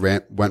kind of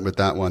went with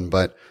that one.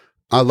 But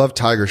I love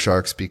tiger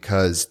sharks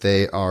because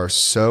they are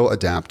so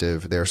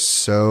adaptive. They're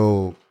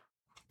so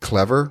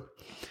clever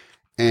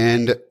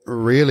and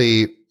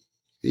really,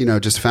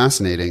 just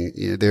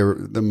fascinating. They're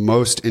the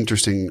most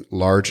interesting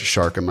large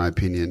shark, in my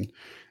opinion.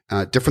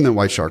 Different than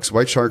white sharks.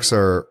 White sharks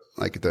are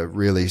like the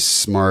really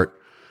smart,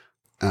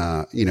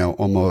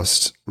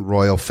 almost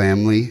royal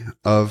family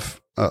of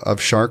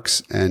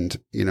sharks. And,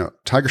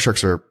 tiger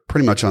sharks are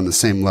pretty much on the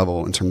same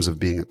level in terms of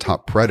being a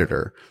top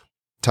predator.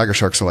 Tiger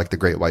sharks are like the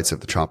great whites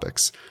of the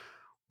tropics,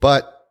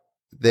 but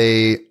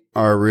they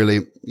are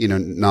really,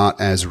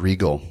 not as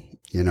regal.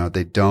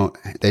 They do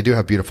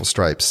have beautiful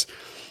stripes,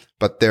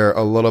 but they're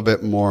a little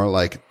bit more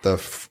like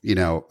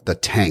the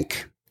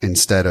tank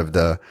instead of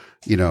the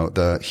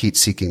heat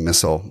seeking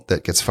missile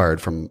that gets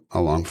fired from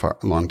a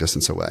long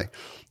distance away.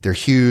 They're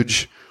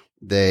huge.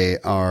 They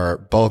are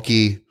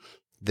bulky.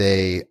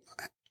 They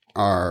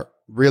are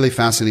really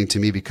fascinating to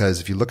me because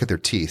if you look at their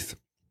teeth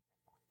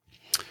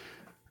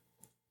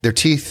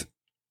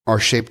are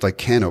shaped like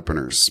can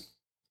openers.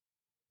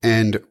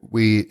 And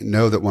we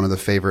know that one of the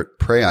favorite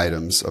prey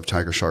items of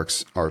tiger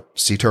sharks are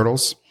sea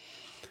turtles.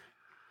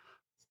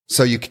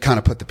 So you can kind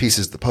of put the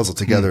pieces of the puzzle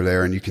together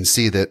there, and you can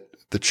see that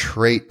the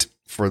trait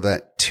for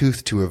that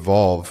tooth to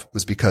evolve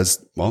was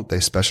because, well, they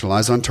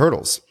specialize on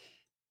turtles.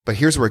 But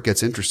here's where it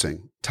gets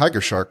interesting.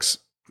 Tiger sharks,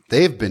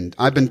 I've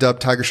been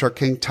dubbed Tiger Shark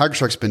King. Tiger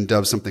Shark's been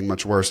dubbed something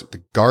much worse,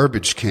 the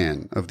garbage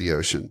can of the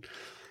ocean.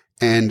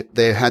 And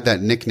they had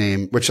that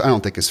nickname, which I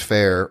don't think is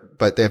fair,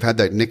 but they've had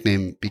that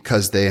nickname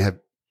because they have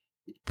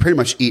pretty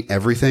much eat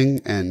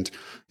everything. And,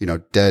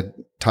 dead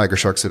tiger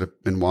sharks that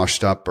have been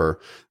washed up or,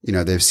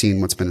 they've seen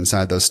what's been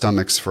inside those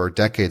stomachs for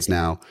decades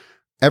now.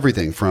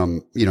 Everything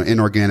from,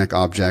 inorganic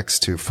objects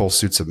to full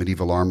suits of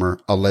medieval armor,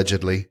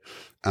 allegedly.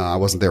 I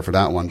wasn't there for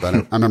that one, but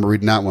I remember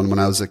reading that one when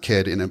I was a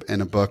kid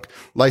in a book.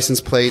 License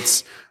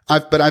plates.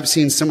 I've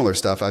seen similar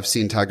stuff. I've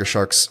seen tiger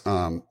sharks,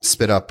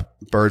 spit up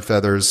bird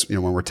feathers,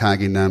 when we're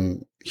tagging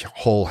them,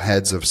 whole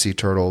heads of sea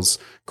turtles,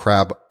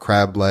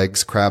 crab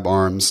legs, crab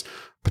arms,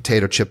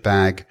 potato chip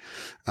bag.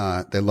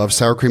 They love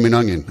sour cream and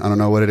onion. I don't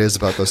know what it is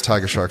about those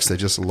tiger sharks. They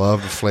just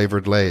love the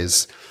flavored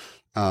Lay's.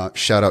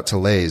 Shout out to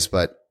Lay's,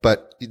 but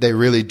they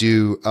really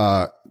do,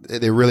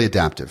 they're really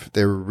adaptive.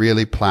 They're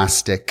really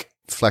plastic,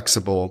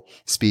 flexible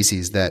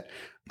species that,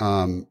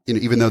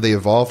 even though they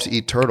evolved to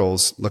eat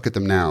turtles, look at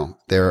them now.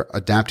 They're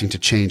adapting to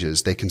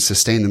changes. They can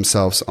sustain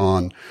themselves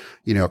on,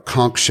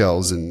 conch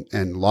shells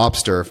and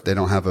lobster if they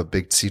don't have a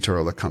big sea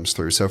turtle that comes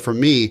through. So for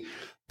me,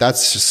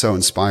 that's just so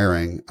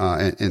inspiring.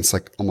 And it's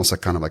like almost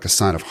like kind of like a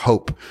sign of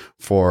hope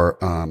for,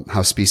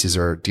 how species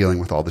are dealing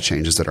with all the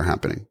changes that are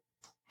happening.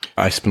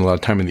 I spend a lot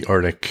of time in the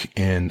Arctic,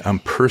 and I'm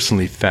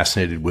personally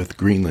fascinated with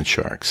Greenland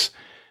sharks.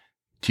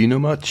 Do you know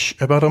much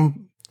about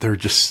them? They're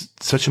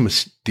just such a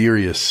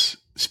mysterious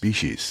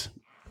species.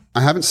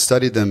 I haven't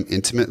studied them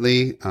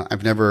intimately.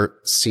 I've never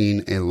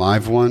seen a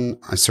live one.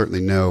 I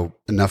certainly know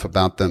enough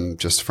about them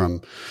just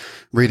from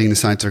reading the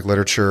scientific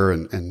literature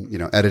and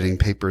editing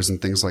papers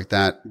and things like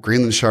that.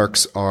 Greenland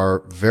sharks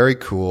are very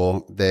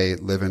cool. They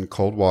live in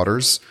cold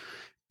waters,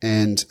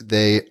 and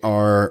they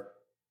are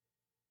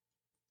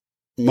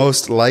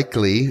most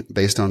likely,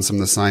 based on some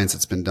of the science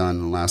that's been done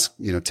in the last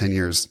 10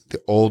 years,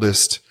 the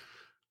oldest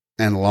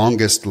and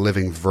longest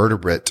living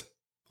vertebrate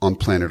on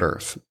planet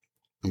Earth.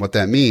 And what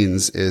that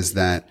means is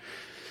that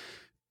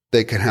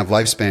they can have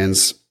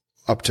lifespans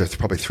up to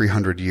probably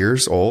 300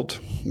 years old,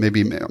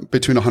 maybe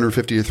between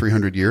 150 to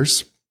 300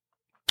 years,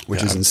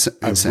 which is insane.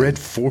 I've read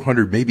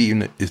 400, maybe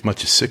even as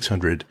much as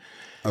 600.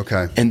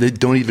 Okay. And they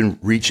don't even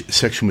reach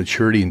sexual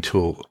maturity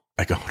until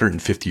like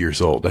 150 years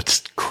old.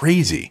 That's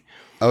crazy.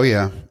 Oh,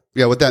 yeah.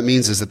 Yeah. What that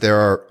means is that there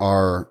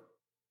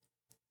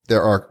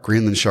there are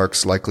Greenland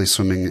sharks likely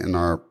swimming in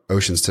our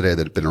oceans today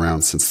that have been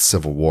around since the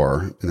Civil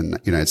War in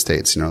the United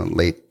States,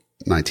 late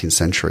 19th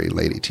century,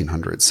 late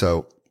 1800s.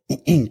 So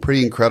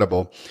pretty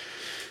incredible.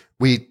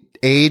 We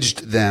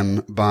aged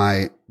them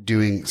by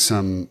doing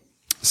some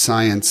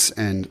science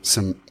and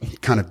some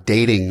kind of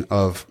dating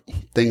of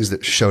things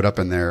that showed up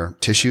in their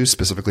tissues,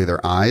 specifically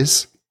their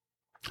eyes,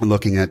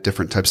 looking at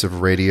different types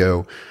of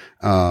radio,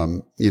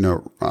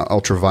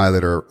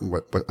 ultraviolet or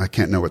what I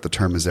can't know what the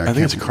term is there. I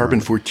think it's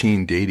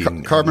carbon-14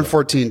 dating.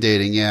 Carbon-14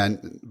 dating, yeah.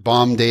 And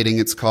bomb dating,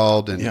 it's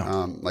called.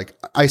 And, like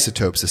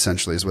isotopes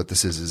essentially is what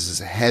this is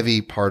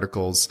heavy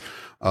particles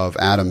of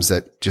atoms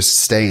that just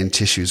stay in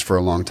tissues for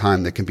a long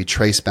time that can be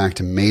traced back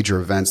to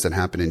major events that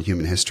happen in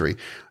human history.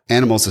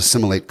 Animals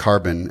assimilate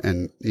carbon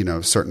and,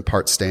 certain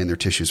parts stay in their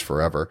tissues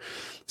forever.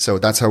 So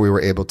that's how we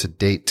were able to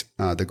date,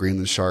 the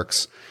Greenland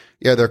sharks.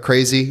 Yeah, they're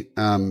crazy.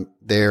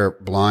 They're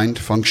blind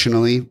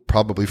functionally,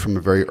 probably from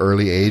a very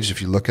early age. If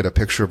you look at a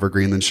picture of a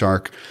Greenland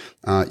shark,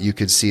 you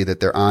could see that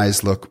their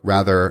eyes look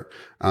rather,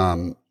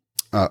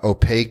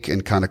 opaque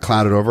and kind of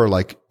clouded over,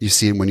 like you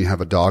see when you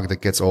have a dog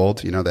that gets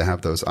old. They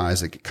have those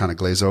eyes that kind of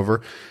glaze over.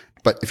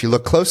 But if you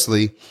look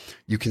closely,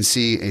 you can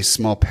see a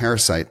small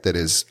parasite that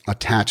is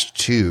attached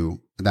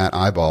to that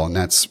eyeball, and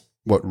that's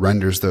what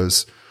renders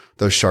those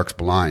sharks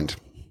blind.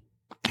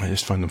 I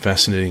just find them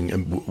fascinating.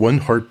 One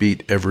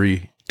heartbeat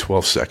every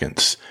 12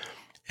 seconds,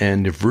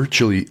 and they're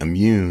virtually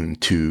immune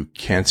to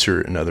cancer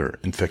and other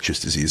infectious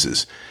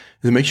diseases.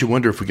 It makes you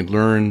wonder if we can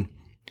learn,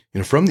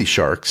 from these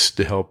sharks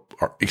to help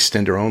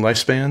extend our own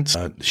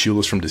lifespans, shield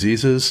us from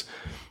diseases.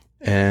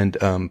 And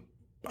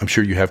I'm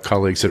sure you have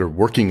colleagues that are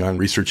working on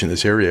research in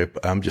this area.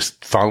 I'm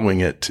just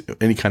following it.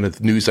 Any kind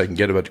of news I can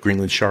get about the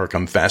Greenland shark,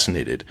 I'm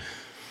fascinated.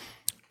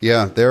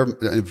 Yeah, they're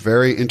a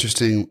very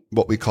interesting,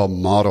 what we call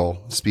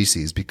model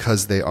species,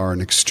 because they are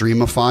an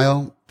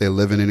extremophile. They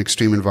live in an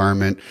extreme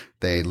environment.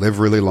 They live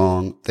really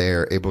long.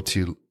 They're able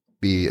to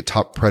be a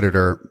top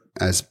predator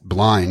as a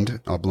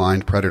blind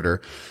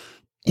predator.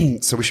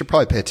 So we should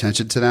probably pay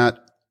attention to that.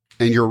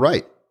 And you're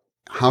right.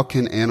 How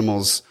can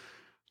animals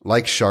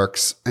like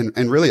sharks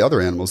and really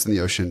other animals in the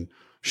ocean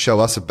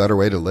show us a better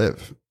way to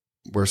live?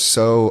 We're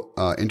so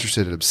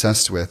interested and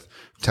obsessed with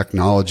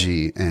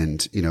technology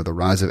and, the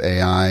rise of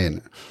AI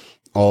and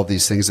all of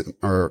these things that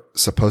are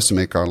supposed to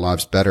make our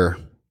lives better.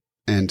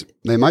 And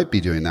they might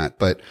be doing that.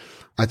 But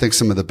I think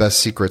some of the best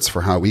secrets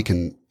for how we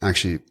can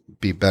actually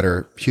be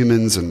better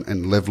humans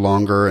and live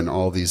longer and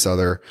all these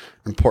other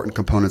important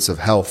components of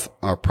health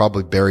are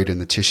probably buried in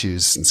the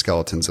tissues and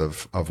skeletons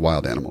of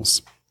wild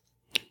animals.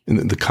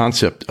 And the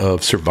concept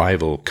of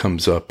survival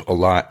comes up a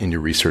lot in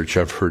your research.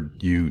 I've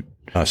heard you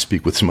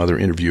speak with some other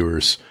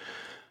interviewers.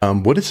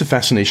 What is the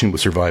fascination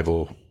with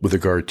survival with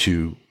regard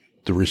to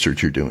the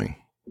research you're doing?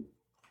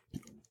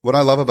 What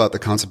I love about the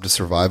concept of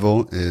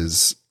survival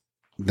is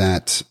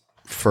that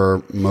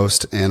for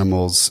most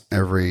animals,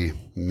 every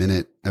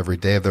minute, every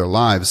day of their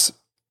lives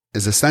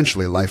is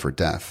essentially life or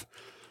death.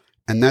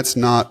 And that's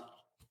not,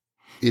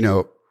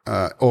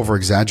 over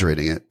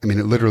exaggerating it. I mean,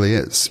 it literally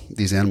is.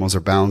 These animals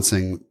are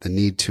balancing the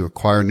need to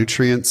acquire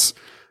nutrients,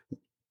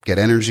 get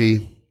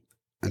energy.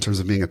 In terms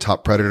of being a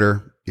top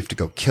predator, you have to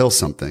go kill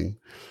something.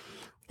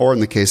 Or in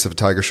the case of a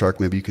tiger shark,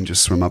 maybe you can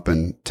just swim up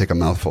and take a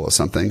mouthful of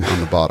something on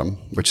the bottom,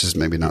 which is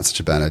maybe not such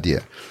a bad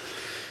idea.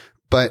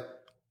 But,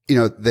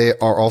 they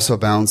are also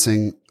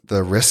balancing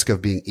the risk of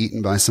being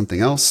eaten by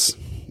something else,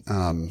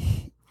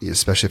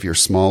 especially if you're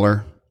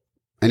smaller.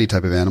 Any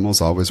type of animal is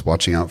always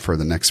watching out for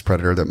the next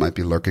predator that might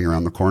be lurking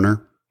around the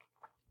corner.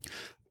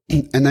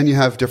 And then you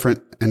have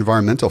different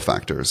environmental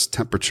factors,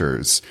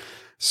 temperatures,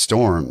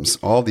 storms,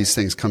 all these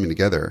things coming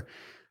together.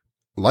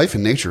 Life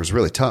in nature is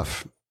really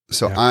tough.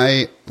 So yeah.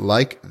 I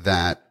like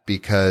that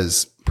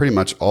because pretty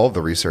much all of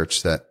the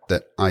research that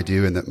I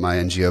do and that my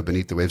NGO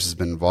Beneath the Waves has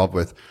been involved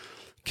with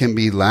can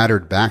be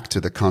laddered back to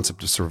the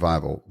concept of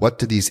survival. What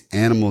do these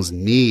animals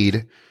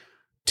need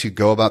to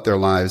go about their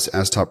lives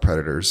as top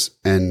predators?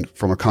 And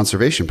from a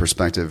conservation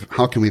perspective,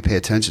 how can we pay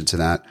attention to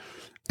that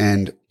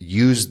and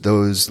use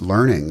those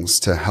learnings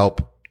to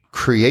help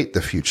create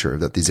the future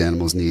that these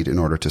animals need in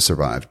order to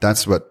survive?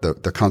 That's what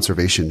the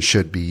conservation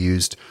should be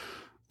used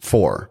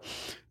for.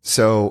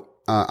 So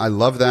I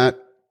love that.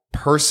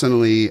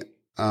 Personally,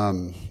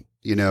 as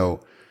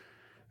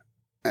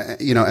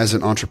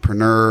an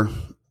entrepreneur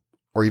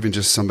or even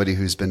just somebody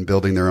who's been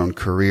building their own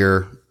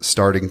career,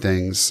 starting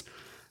things,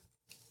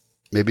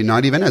 maybe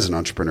not even as an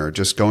entrepreneur,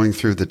 just going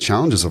through the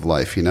challenges of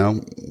life,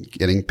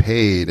 getting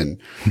paid and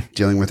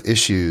dealing with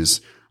issues.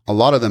 A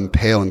lot of them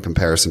pale in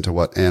comparison to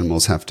what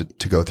animals have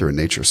to go through in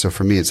nature. So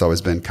for me, it's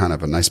always been kind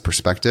of a nice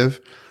perspective.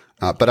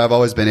 But I've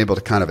always been able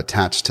to kind of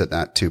attach to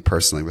that too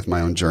personally with my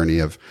own journey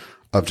of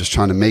just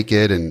trying to make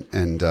it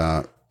and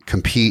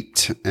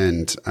compete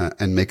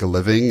and make a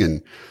living.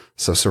 And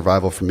so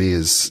survival for me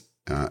is,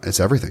 it's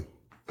everything.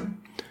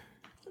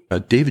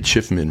 David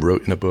Schiffman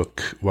wrote in a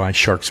book, Why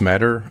Sharks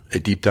Matter, a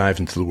deep dive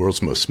into the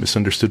world's most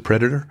misunderstood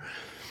predator.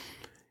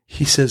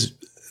 He says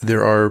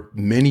there are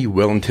many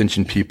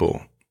well-intentioned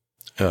people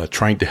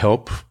trying to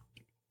help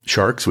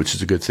sharks, which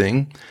is a good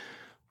thing,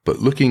 but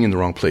looking in the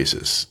wrong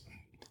places.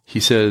 He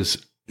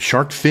says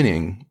shark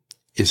finning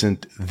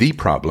isn't the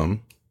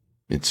problem.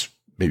 It's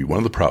maybe one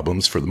of the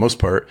problems for the most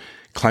part.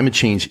 Climate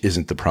change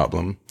isn't the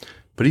problem.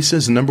 But he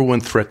says the number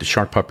one threat to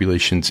shark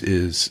populations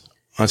is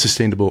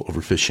unsustainable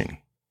overfishing.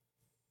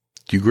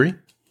 Do you agree?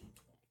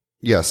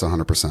 Yes,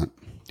 100%.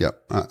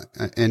 Yep.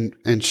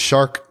 And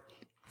shark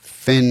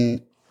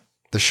fin,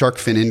 the shark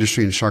fin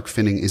industry and shark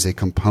finning is a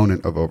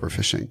component of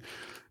overfishing.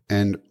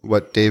 And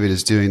what David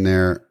is doing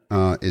there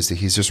is that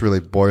he's just really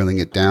boiling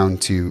it down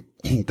to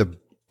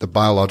the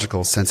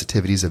biological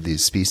sensitivities of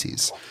these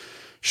species.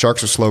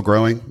 Sharks are slow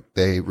growing.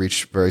 They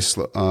reach very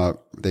slow.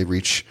 They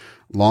reach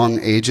long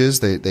ages.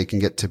 They can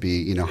get to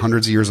be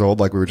hundreds of years old,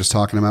 like we were just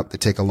talking about. They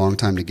take a long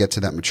time to get to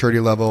that maturity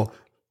level.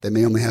 They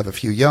may only have a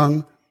few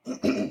young.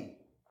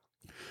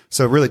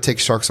 So it really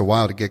takes sharks a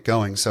while to get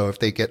going. So if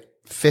they get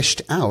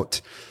fished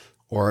out,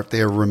 or if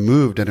they are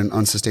removed at an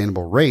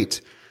unsustainable rate,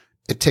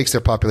 it takes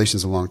their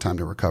populations a long time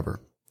to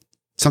recover,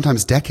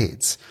 sometimes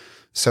decades.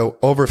 So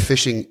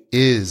overfishing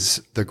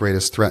is the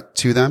greatest threat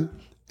to them,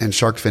 and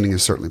shark finning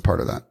is certainly part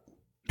of that.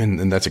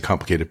 And that's a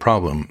complicated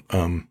problem.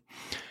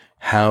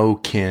 How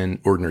can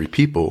ordinary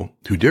people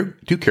who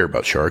do care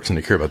about sharks and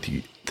they care about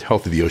the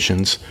health of the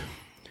oceans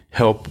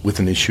help with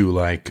an issue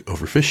like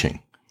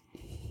overfishing?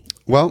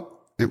 Well,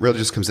 it really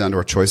just comes down to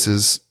our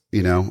choices.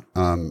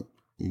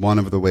 One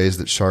of the ways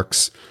that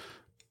sharks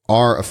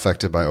are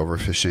affected by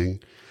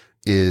overfishing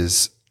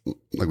is,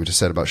 like we just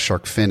said about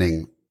shark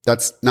finning.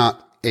 That's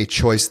not a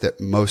choice that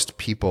most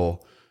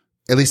people,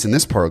 at least in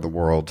this part of the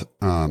world,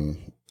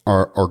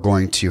 are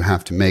going to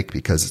have to make,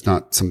 because it's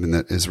not something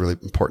that is really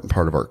important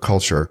part of our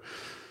culture.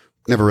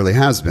 Never really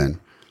has been,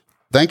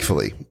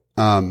 thankfully.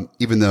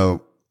 Even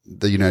though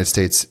the United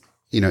States,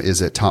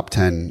 is a top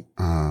 10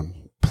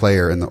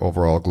 player in the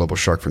overall global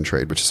shark fin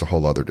trade, which is a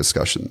whole other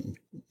discussion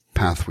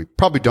path we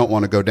probably don't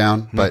want to go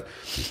down, but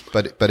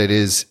it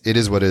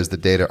is what it is. The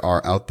data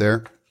are out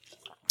there.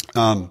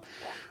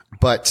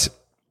 But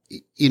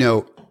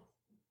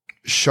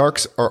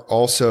sharks are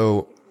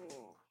also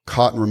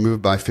caught and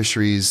removed by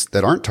fisheries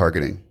that aren't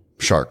targeting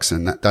sharks.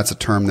 And that's a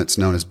term that's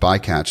known as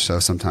bycatch. So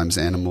sometimes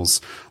animals,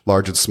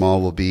 large and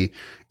small, will be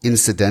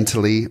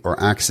incidentally or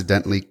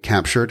accidentally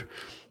captured,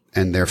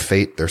 and their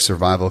fate, their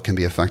survival can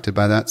be affected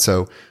by that.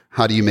 So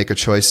how do you make a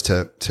choice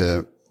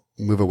to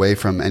move away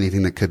from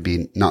anything that could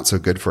be not so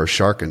good for a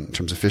shark in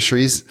terms of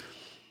fisheries?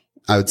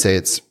 I would say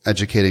it's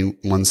educating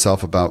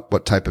oneself about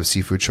what type of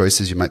seafood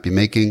choices you might be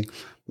making,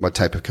 what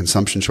type of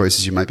consumption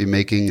choices you might be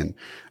making,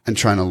 and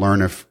trying to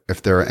learn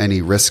if there are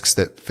any risks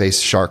that face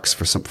sharks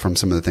from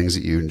some of the things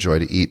that you enjoy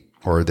to eat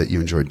or that you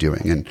enjoy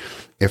doing. And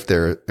if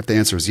the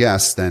answer is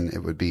yes, then it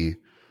would be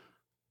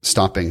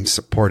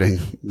supporting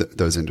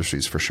those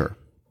industries for sure.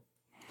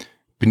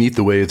 Beneath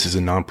the Waves is a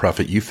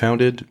nonprofit you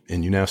founded,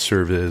 and you now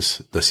serve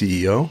as the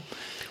CEO.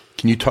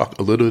 Can you talk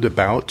a little bit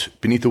about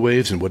Beneath the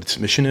Waves and what its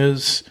mission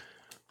is?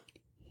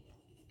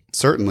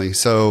 Certainly.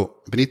 So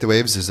Beneath the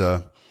Waves is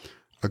a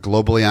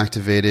globally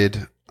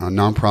activated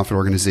nonprofit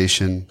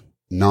organization,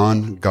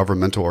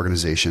 non-governmental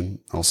organization,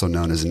 also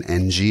known as an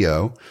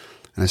NGO.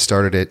 And I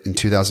started it in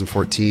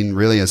 2014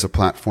 really as a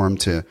platform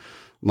to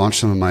launch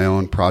some of my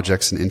own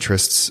projects and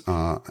interests,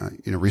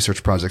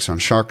 research projects on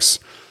sharks.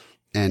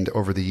 And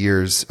over the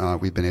years,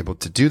 we've been able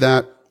to do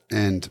that.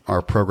 And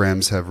our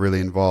programs have really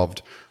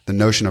involved the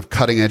notion of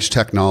cutting edge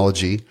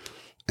technology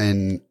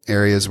in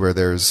areas where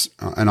there's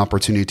an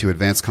opportunity to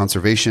advance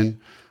conservation,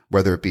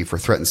 whether it be for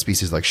threatened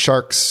species like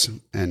sharks,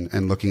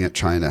 and looking at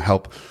trying to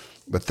help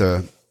with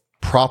the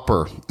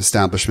proper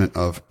establishment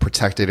of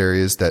protected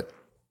areas that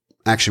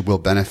actually will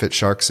benefit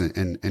sharks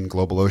in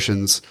global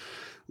oceans,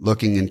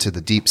 looking into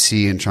the deep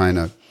sea and trying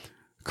to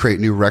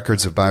create new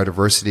records of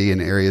biodiversity in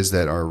areas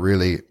that are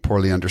really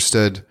poorly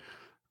understood,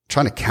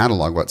 trying to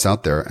catalog what's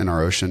out there in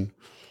our ocean.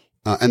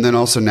 And then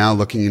also now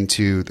looking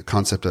into the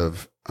concept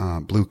of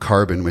blue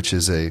carbon, which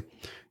is a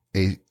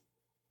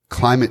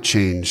climate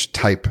change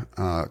type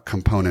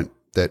component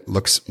that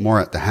looks more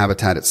at the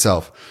habitat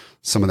itself,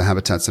 some of the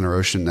habitats in our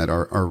ocean that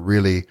are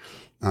really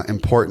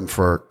important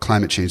for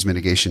climate change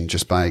mitigation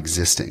just by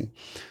existing.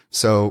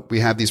 So we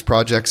have these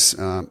projects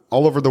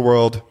all over the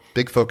world,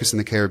 big focus in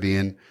the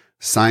Caribbean,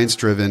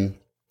 science-driven.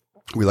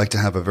 We like to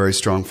have a very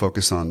strong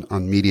focus on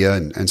media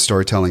and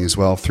storytelling as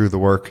well through the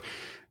work.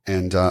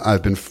 And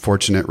I've been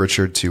fortunate,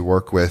 Richard, to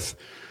work with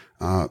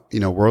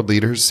world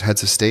leaders,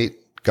 heads of state,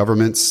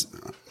 governments,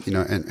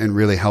 and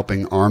really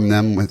helping arm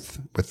them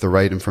with the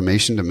right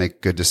information to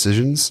make good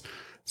decisions.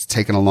 It's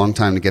taken a long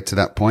time to get to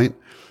that point.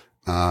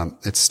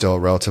 It's still a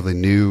relatively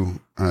new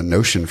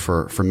notion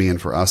for me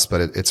and for us,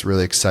 but it's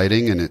really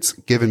exciting, and it's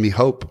given me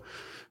hope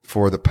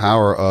for the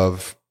power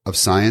of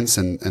science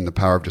and the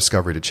power of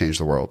discovery to change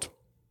the world.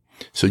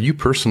 So you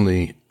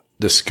personally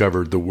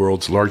discovered the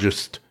world's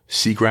largest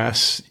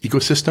seagrass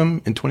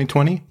ecosystem in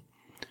 2020.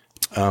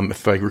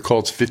 If I recall,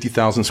 it's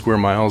 50,000 square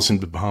miles in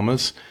the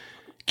Bahamas.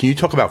 Can you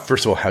talk about,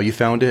 first of all, how you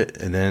found it,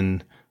 and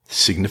then the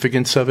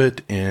significance of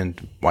it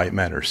and why it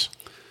matters?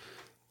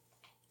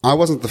 I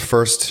wasn't the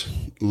first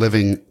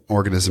living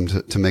organism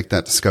to make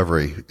that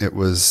discovery. It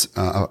was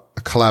a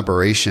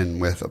collaboration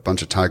with a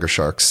bunch of tiger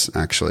sharks,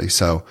 actually.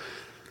 So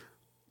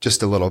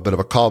just a little bit of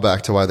a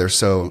callback to why they're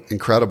so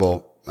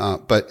incredible.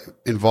 But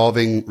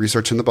involving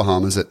research in the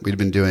Bahamas that we'd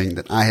been doing,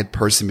 that I had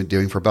personally been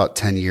doing for about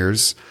 10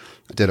 years.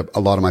 I did a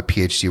lot of my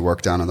PhD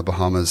work down in the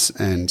Bahamas.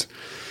 And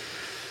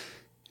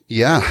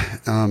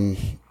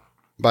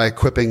by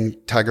equipping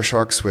tiger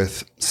sharks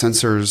with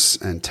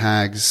sensors and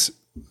tags,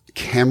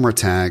 camera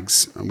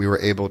tags, we were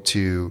able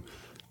to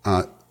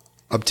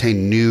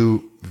obtain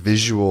new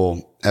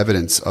visual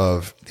evidence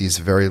of these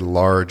very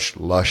large,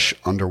 lush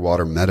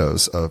underwater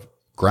meadows of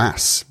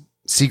grass,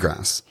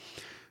 seagrass,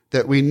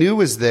 that we knew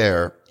was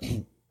there,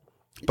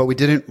 but we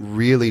didn't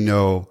really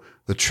know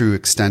the true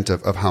extent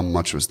of how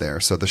much was there.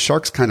 So the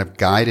sharks kind of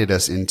guided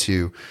us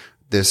into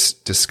this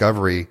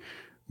discovery.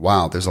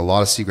 Wow, there's a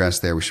lot of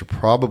seagrass there. We should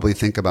probably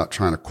think about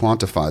trying to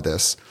quantify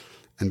this.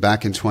 And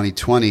back in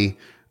 2020,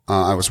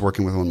 I was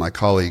working with one of my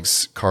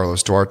colleagues,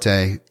 Carlos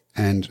Duarte,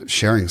 and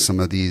sharing some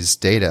of these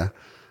data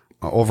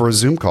over a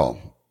Zoom call.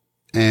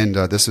 And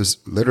this was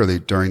literally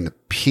during the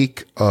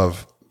peak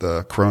of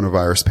the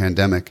coronavirus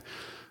pandemic.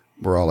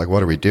 We're all like,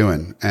 what are we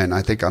doing? And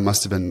I think I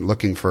must have been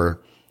looking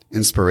for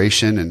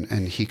inspiration,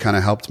 and he kind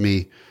of helped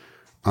me.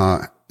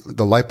 The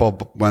light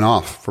bulb went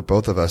off for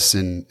both of us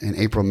in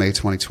April, May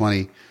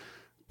 2020,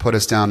 put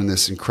us down in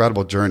this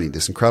incredible journey,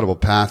 this incredible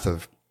path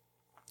of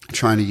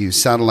trying to use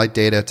satellite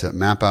data to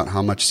map out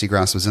how much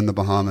seagrass was in the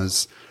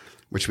Bahamas,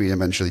 which we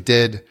eventually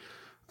did,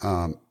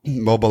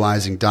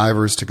 mobilizing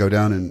divers to go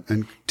down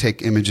and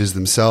take images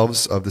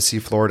themselves of the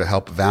seafloor to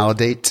help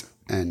validate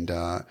and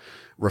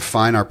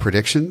refine our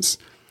predictions,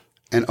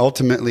 and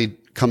ultimately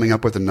coming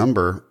up with a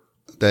number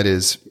that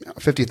is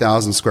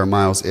 50,000 square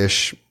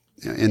miles-ish.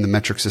 In the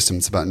metric system,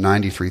 it's about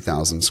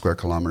 93,000 square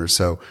kilometers.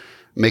 So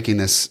making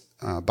this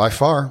by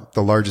far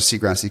the largest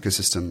seagrass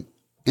ecosystem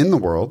in the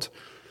world.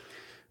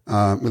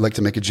 We like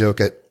to make a joke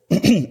at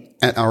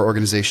our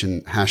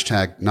organization,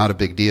 #not a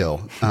big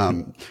deal.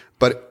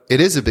 But it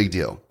is a big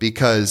deal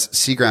because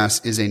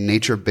seagrass is a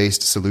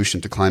nature-based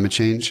solution to climate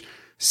change.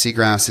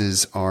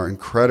 Seagrasses are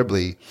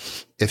incredibly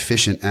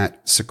efficient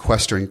at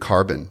sequestering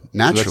carbon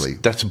naturally. So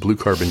that's blue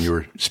carbon you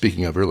were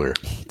speaking of earlier.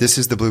 This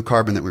is the blue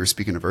carbon that we were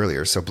speaking of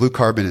earlier. So blue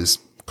carbon is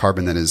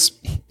carbon that is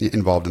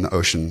involved in the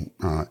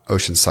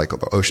ocean cycle,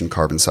 the ocean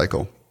carbon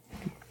cycle.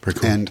 Very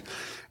cool. And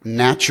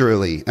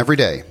naturally, every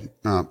day,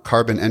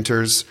 carbon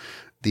enters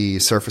the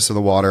surface of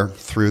the water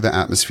through the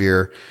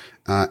atmosphere,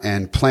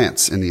 and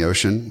plants in the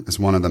ocean is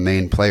one of the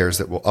main players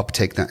that will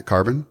uptake that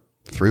carbon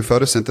through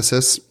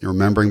photosynthesis. You're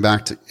remembering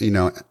back to,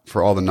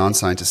 for all the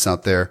non-scientists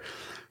out there,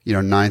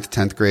 9th,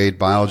 10th grade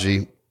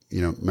biology,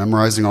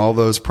 memorizing all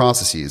those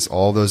processes,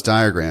 all those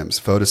diagrams,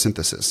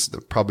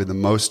 photosynthesis, probably the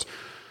most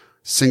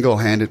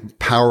single-handed,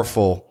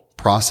 powerful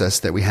process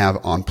that we have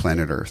on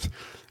planet Earth.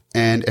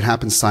 And it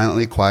happens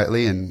silently,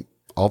 quietly, and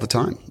all the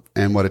time.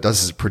 And what it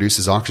does is it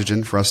produces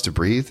oxygen for us to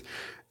breathe.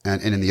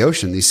 And in the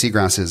ocean, these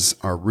seagrasses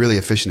are really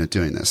efficient at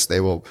doing this.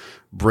 They will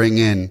bring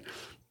in,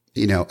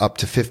 up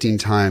to 15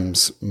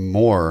 times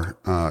more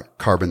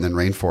carbon than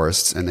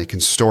rainforests, and they can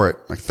store it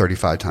like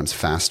 35 times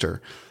faster.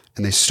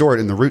 And they store it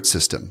in the root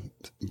system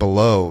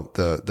below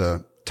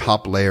the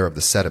top layer of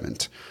the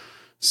sediment.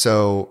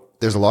 So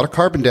there's a lot of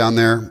carbon down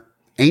there,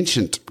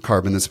 ancient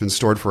carbon that's been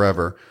stored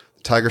forever.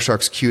 Tiger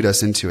sharks cued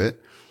us into it.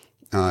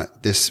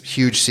 This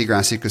huge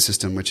seagrass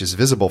ecosystem, which is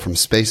visible from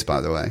space, by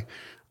the way,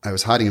 I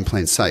was hiding in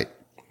plain sight.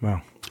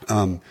 Wow.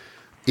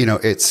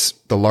 It's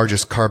the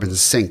largest carbon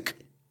sink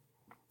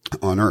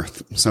on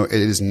Earth. So it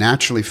is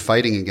naturally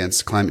fighting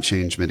against climate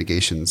change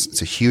mitigations.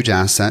 It's a huge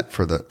asset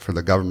for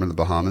the government of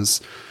the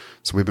Bahamas.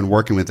 So we've been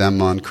working with them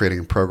on creating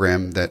a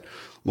program that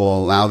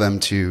will allow them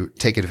to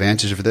take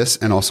advantage of this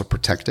and also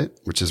protect it,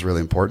 which is really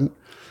important.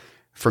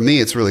 For me,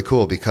 it's really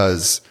cool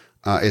because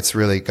it's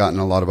really gotten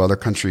a lot of other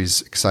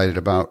countries excited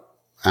about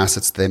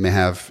assets they may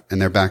have in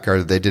their backyard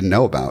that they didn't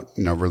know about,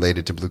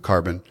 related to blue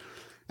carbon.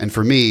 And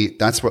for me,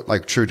 that's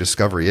what true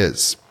discovery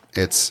is.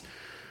 It's,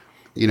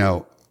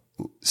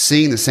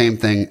 seeing the same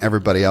thing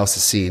everybody else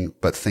has seen,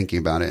 but thinking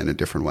about it in a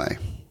different way.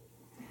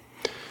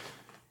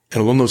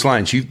 And along those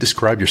lines, you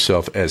describe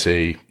yourself as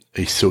a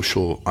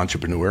social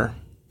entrepreneur.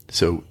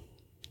 So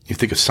you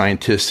think of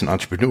scientist and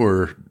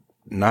entrepreneur,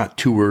 not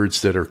two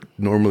words that are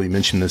normally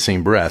mentioned in the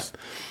same breath.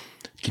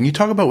 Can you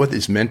talk about what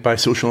is meant by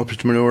social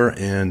entrepreneur?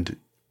 And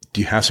do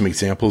you have some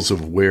examples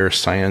of where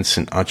science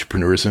and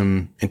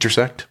entrepreneurism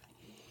intersect?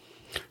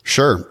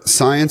 Sure.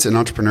 Science and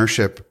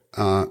entrepreneurship,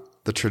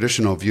 the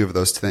traditional view of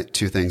those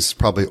two things is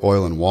probably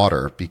oil and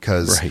water,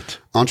 because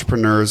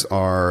entrepreneurs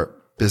are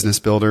business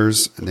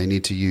builders and they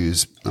need to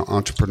use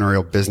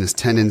entrepreneurial business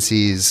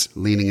tendencies,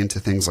 leaning into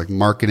things like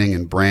marketing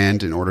and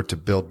brand in order to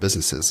build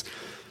businesses.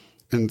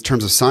 In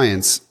terms of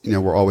science,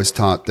 we're always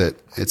taught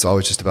that it's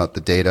always just about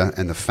the data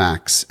and the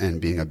facts and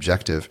being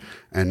objective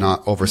and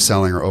not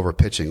overselling or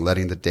overpitching,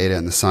 letting the data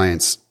and the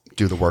science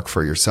do the work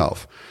for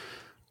yourself.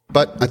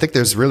 But I think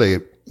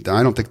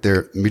I don't think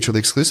they're mutually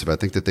exclusive. I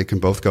think that they can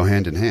both go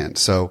hand in hand.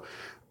 So,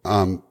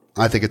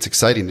 I think it's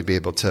exciting to be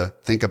able to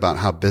think about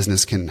how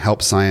business can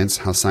help science,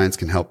 how science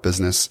can help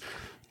business.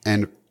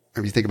 And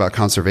if you think about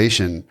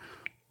conservation,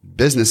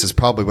 business is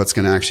probably what's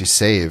going to actually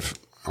save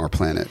our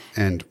planet.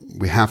 And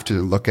we have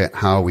to look at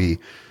how we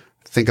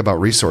think about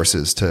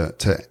resources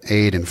to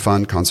aid and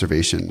fund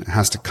conservation. It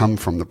has to come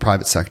from the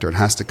private sector. It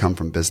has to come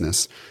from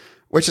business,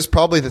 which is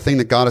probably the thing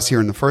that got us here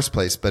in the first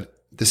place. But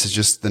this is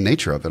just the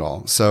nature of it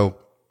all. So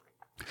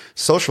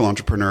social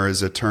entrepreneur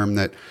is a term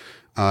that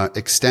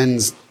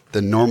extends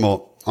the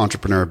normal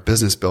entrepreneur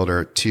business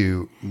builder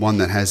to one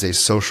that has a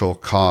social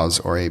cause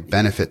or a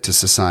benefit to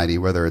society,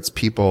 whether it's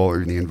people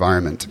or the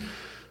environment.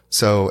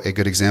 So a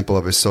good example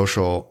of a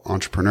social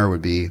entrepreneur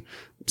would be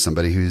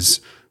somebody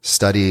who's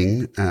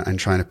studying and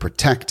trying to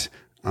protect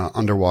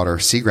underwater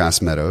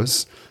seagrass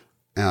meadows.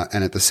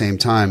 And at the same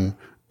time,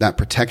 that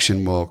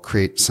protection will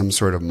create some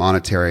sort of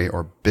monetary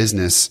or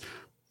business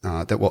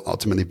that will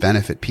ultimately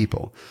benefit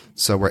people.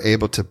 So we're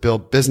able to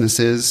build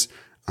businesses,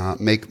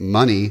 make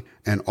money,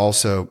 and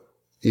also,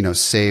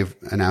 save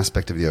an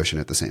aspect of the ocean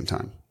at the same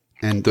time.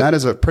 And that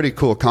is a pretty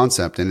cool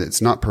concept, and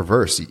it's not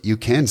perverse. You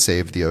can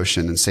save the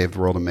ocean and save the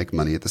world and make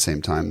money at the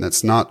same time.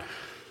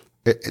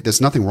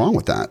 There's nothing wrong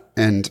with that.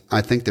 And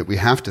I think that we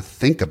have to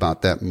think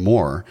about that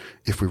more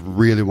if we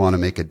really want to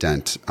make a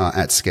dent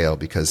at scale,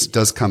 because it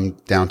does come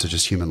down to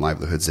just human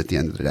livelihoods at the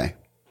end of the day.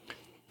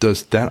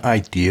 Does that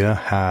idea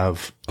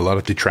have a lot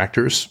of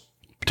detractors,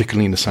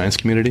 particularly in the science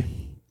community?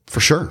 For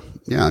sure.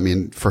 Yeah,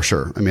 for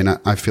sure.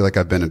 I feel like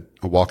I've been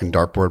a walking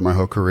dartboard my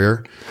whole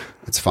career.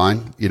 It's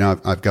fine.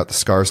 I've got the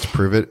scars to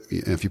prove it.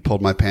 If you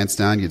pulled my pants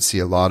down, you'd see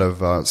a lot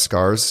of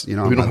scars, on my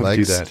legs. We don't have to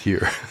do that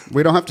here.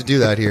 We don't have to do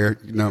that here.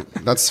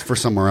 That's for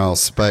somewhere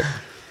else. But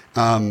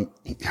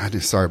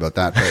sorry about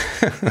that.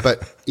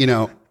 But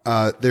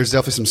there's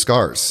definitely some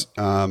scars.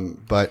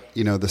 But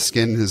the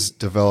skin has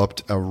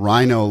developed a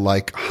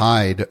rhino-like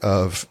hide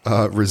of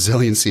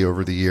resiliency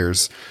over the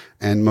years.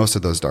 And most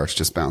of those darts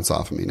just bounce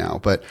off of me now.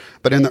 But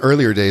in the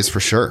earlier days,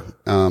 for sure.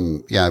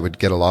 I would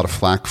get a lot of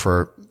flack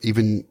for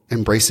even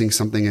embracing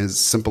something as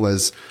simple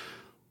as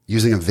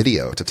using a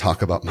video to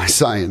talk about my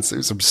science. It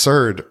was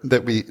absurd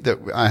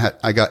that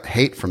I got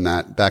hate from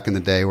that back in the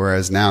day.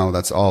 Whereas now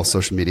that's all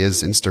social media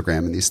is, Instagram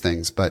and these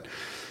things. But,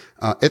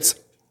 it's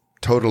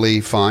totally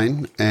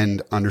fine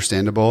and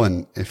understandable.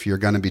 And if you're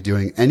going to be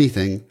doing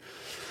anything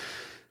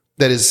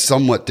that is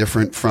somewhat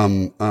different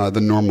from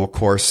the normal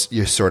course,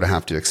 you sort of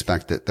have to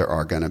expect that there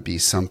are going to be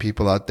some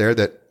people out there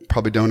that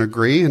probably don't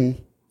agree,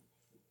 and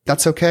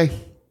that's okay.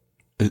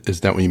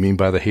 Is that what you mean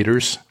by the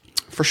haters?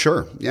 For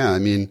sure. Yeah.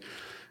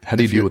 How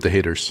do you deal with the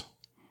haters?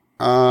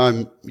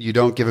 You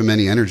don't give them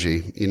any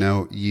energy.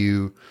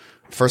 You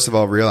first of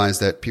all realize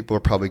that people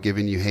are probably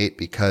giving you hate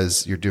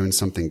because you're doing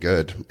something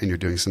good and you're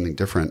doing something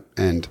different.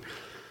 And,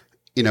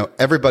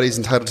 everybody's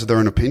entitled to their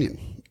own opinion.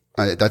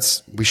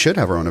 We should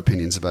have our own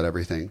opinions about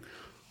everything,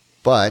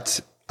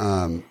 but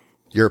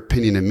your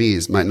opinion of me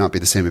might not be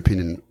the same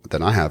opinion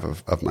that I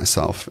have of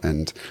myself,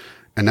 and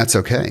that's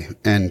okay.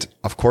 And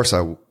of course,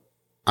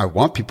 I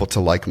want people to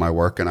like my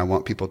work and I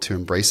want people to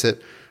embrace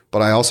it,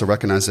 but I also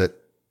recognize that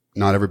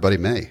not everybody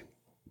may,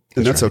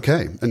 and that's right.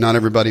 Okay. And not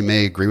everybody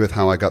may agree with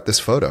how I got this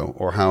photo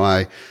or how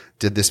I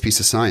did this piece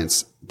of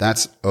science.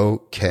 That's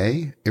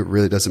okay. It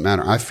really doesn't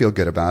matter. I feel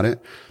good about it,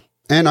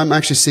 and I'm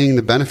actually seeing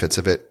the benefits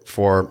of it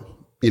for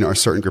a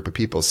certain group of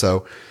people.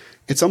 So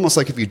it's almost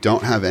like if you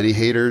don't have any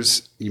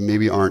haters, you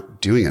maybe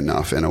aren't doing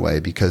enough in a way,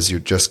 because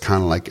you're just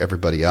kind of like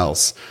everybody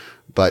else.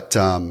 But,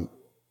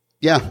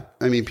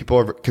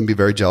 people can be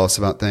very jealous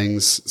about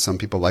things. Some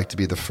people like to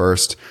be the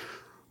first.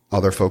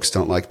 Other folks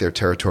don't like their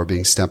territory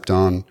being stepped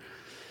on.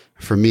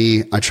 For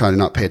me, I try to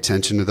not pay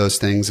attention to those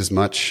things as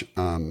much.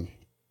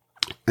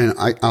 And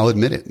I'll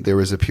admit it. There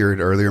was a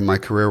period earlier in my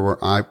career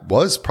where I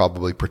was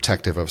probably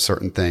protective of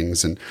certain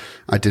things, and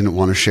I didn't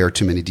want to share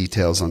too many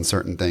details on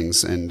certain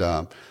things. And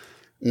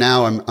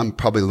now I'm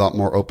probably a lot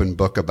more open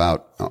book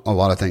about a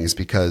lot of things,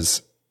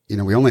 because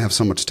we only have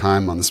so much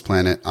time on this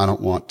planet. I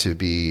don't want to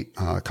be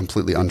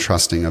completely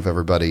untrusting of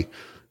everybody.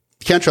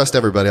 You can't trust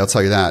everybody. I'll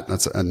tell you that.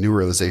 That's a new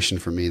realization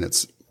for me.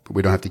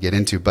 We don't have to get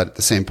into. But at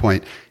the same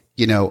point,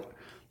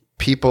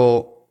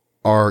 people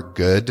are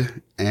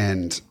good,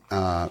 and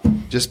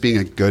just being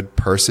a good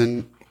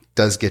person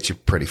does get you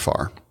pretty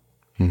far.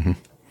 Mm-hmm.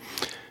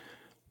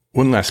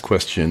 One last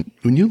question.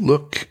 When you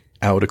look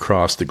out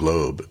across the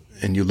globe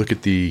and you look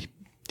at the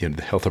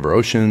health of our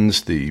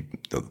oceans, the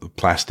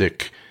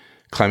plastic,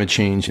 climate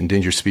change,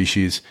 endangered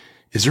species,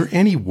 is there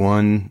any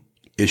one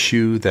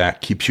issue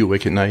that keeps you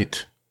awake at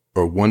night,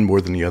 or one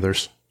more than the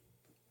others?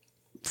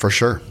 For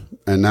sure.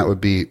 And that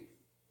would be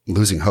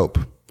losing hope.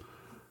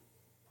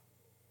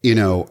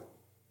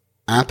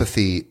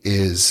 Apathy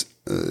is,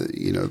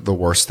 the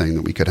worst thing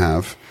that we could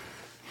have.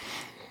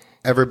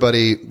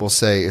 Everybody will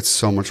say it's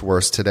so much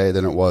worse today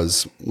than it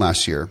was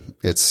last year.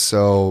 It's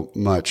so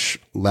much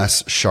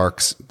less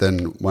sharks than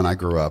when I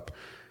grew up.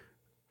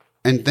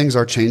 And things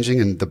are changing,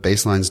 and the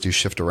baselines do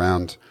shift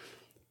around.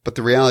 But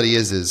the reality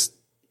is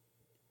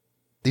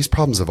these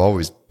problems have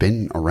always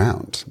been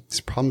around.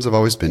 These problems have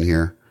always been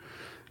here.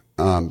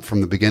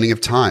 From the beginning of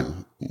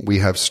time, we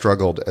have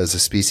struggled as a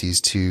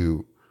species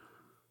to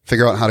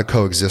figure out how to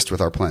coexist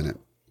with our planet.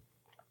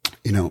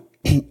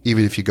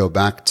 Even if you go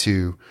back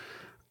to,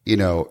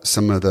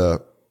 some of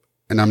the,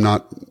 and I'm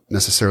not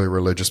necessarily a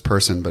religious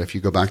person, but if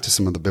you go back to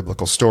some of the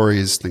biblical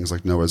stories, things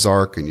like Noah's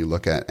Ark, and you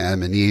look at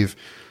Adam and Eve,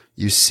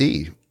 you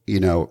see,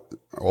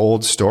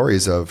 old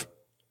stories of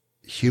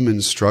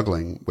humans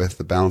struggling with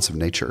the balance of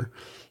nature.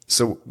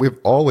 So we've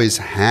always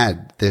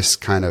had this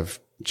kind of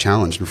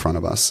challenge in front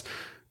of us.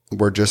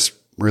 We're just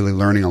really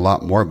learning a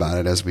lot more about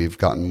it as we've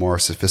gotten more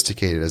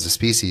sophisticated as a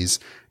species.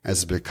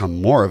 As it's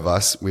become more of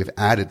us, we've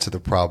added to the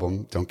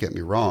problem. Don't get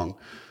me wrong,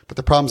 but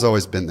the problem's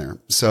always been there.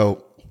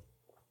 So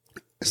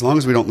as long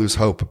as we don't lose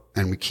hope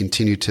and we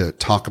continue to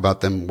talk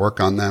about them, work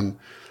on them,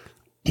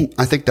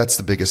 I think that's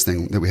the biggest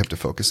thing that we have to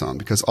focus on,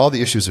 because all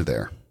the issues are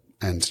there.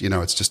 And,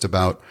 it's just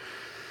about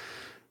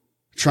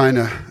trying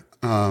to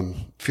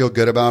feel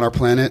good about our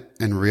planet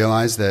and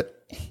realize that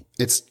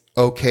it's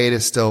okay to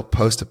still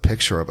post a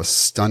picture of a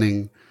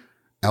stunning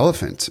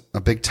elephant,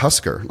 a big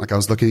tusker. Like I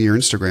was looking at your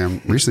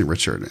Instagram recently,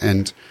 Richard,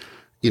 and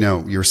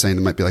you were saying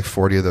there might be like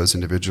 40 of those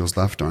individuals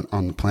left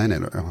on the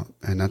planet.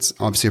 And that's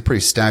obviously a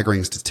pretty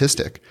staggering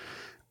statistic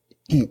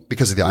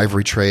because of the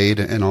ivory trade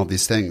and all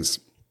these things.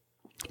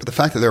 But the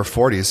fact that there are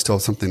 40 is still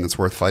something that's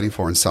worth fighting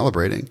for and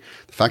celebrating.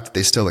 The fact that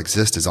they still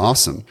exist is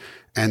awesome.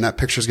 And that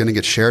picture is going to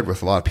get shared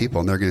with a lot of people,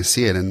 and they're going to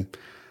see it. And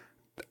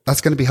that's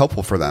going to be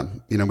helpful for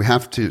them. We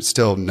have to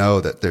still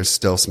know that there's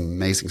still some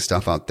amazing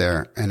stuff out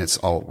there, and it's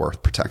all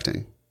worth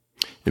protecting.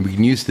 And we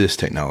can use this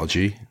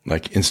technology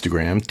like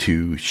Instagram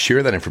to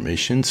share that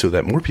information so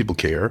that more people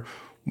care,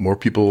 more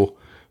people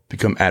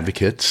become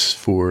advocates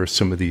for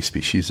some of these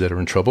species that are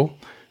in trouble.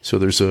 So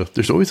there's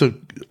always a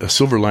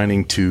silver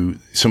lining to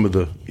some of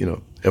the,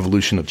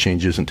 evolution of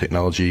changes in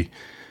technology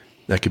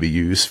that could be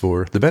used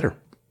for the better.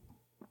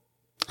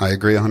 I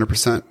agree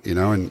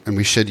 100%, and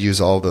we should use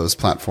all those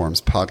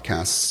platforms,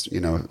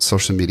 podcasts,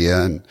 social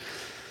media, and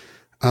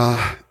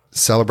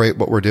celebrate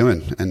what we're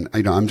doing. And,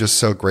 I'm just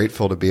so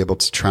grateful to be able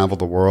to travel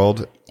the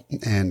world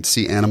and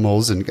see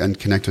animals and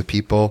connect with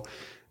people.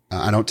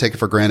 I don't take it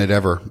for granted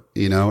ever,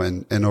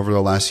 and over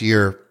the last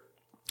year,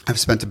 I've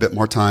spent a bit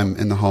more time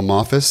in the home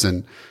office,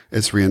 and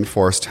it's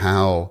reinforced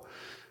how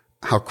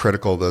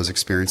critical those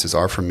experiences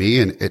are for me.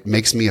 And it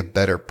makes me a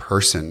better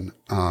person,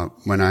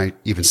 when I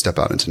even step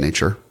out into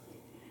nature.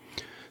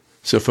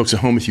 So folks at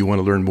home, if you want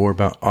to learn more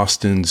about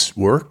Austin's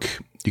work,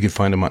 you can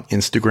find him on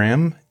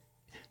Instagram.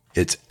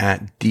 It's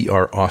at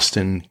Dr.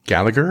 Austin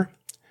Gallagher,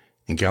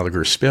 and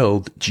Gallagher is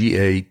spelled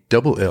Gallagher.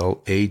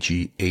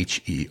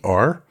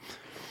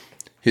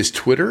 His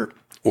Twitter,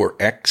 or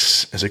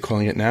X as I'm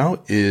calling it now,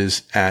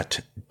 is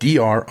at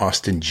Dr.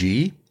 Austin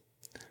G.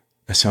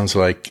 That sounds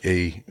like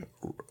a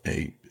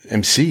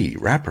MC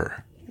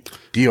rapper.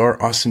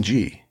 Dr. Austin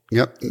G.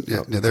 Yep.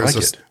 Yeah,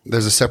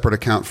 there's a separate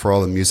account for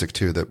all the music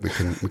too that we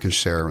can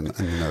share in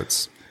the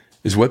notes.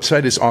 His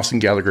website is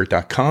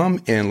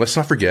austingallagher.com, and let's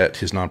not forget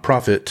his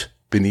nonprofit,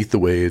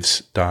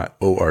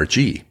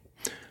 beneaththewaves.org.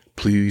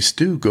 Please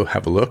do go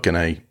have a look. And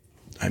I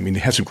mean,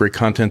 it has some great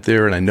content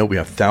there, and I know we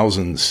have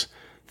thousands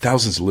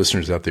of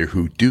listeners out there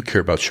who do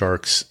care about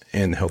sharks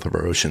and the health of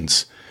our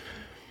oceans.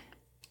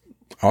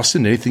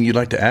 Austin, anything you'd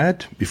like to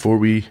add before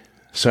we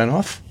sign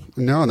off?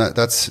 No,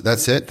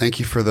 that's it. Thank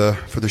you for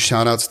the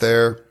shout outs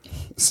there.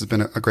 This has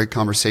been a great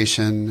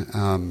conversation.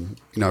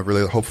 I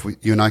really hope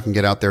you and I can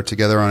get out there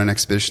together on an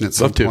expedition at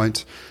some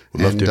point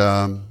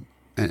and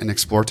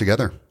explore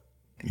together.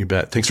 You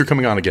bet. Thanks for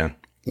coming on again.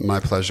 My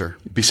pleasure.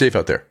 Be safe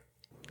out there.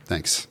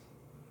 Thanks.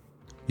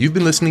 You've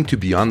been listening to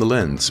Beyond the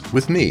Lens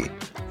with me,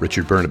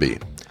 Richard Burnaby.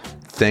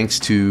 Thanks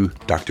to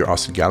Dr.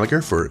 Austin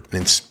Gallagher for an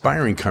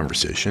inspiring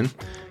conversation.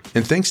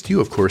 And thanks to you,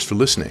 of course, for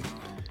listening.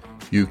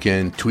 You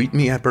can tweet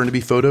me at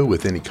Burnaby Photo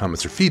with any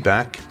comments or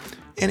feedback.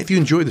 And if you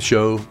enjoy the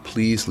show,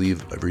 please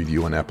leave a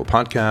review on Apple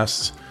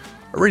Podcasts,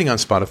 a rating on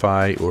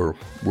Spotify, or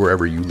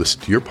wherever you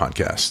listen to your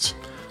podcasts.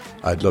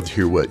 I'd love to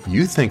hear what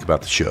you think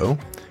about the show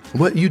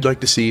and what you'd like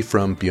to see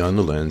from Beyond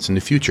the Lens in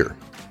the future.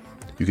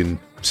 You can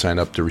sign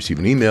up to receive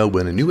an email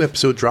when a new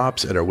episode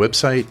drops at our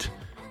website,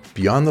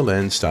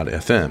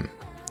 beyondthelens.fm.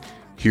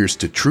 Here's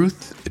to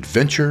truth,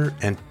 adventure,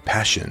 and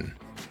passion.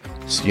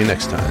 See you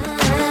next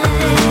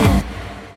time.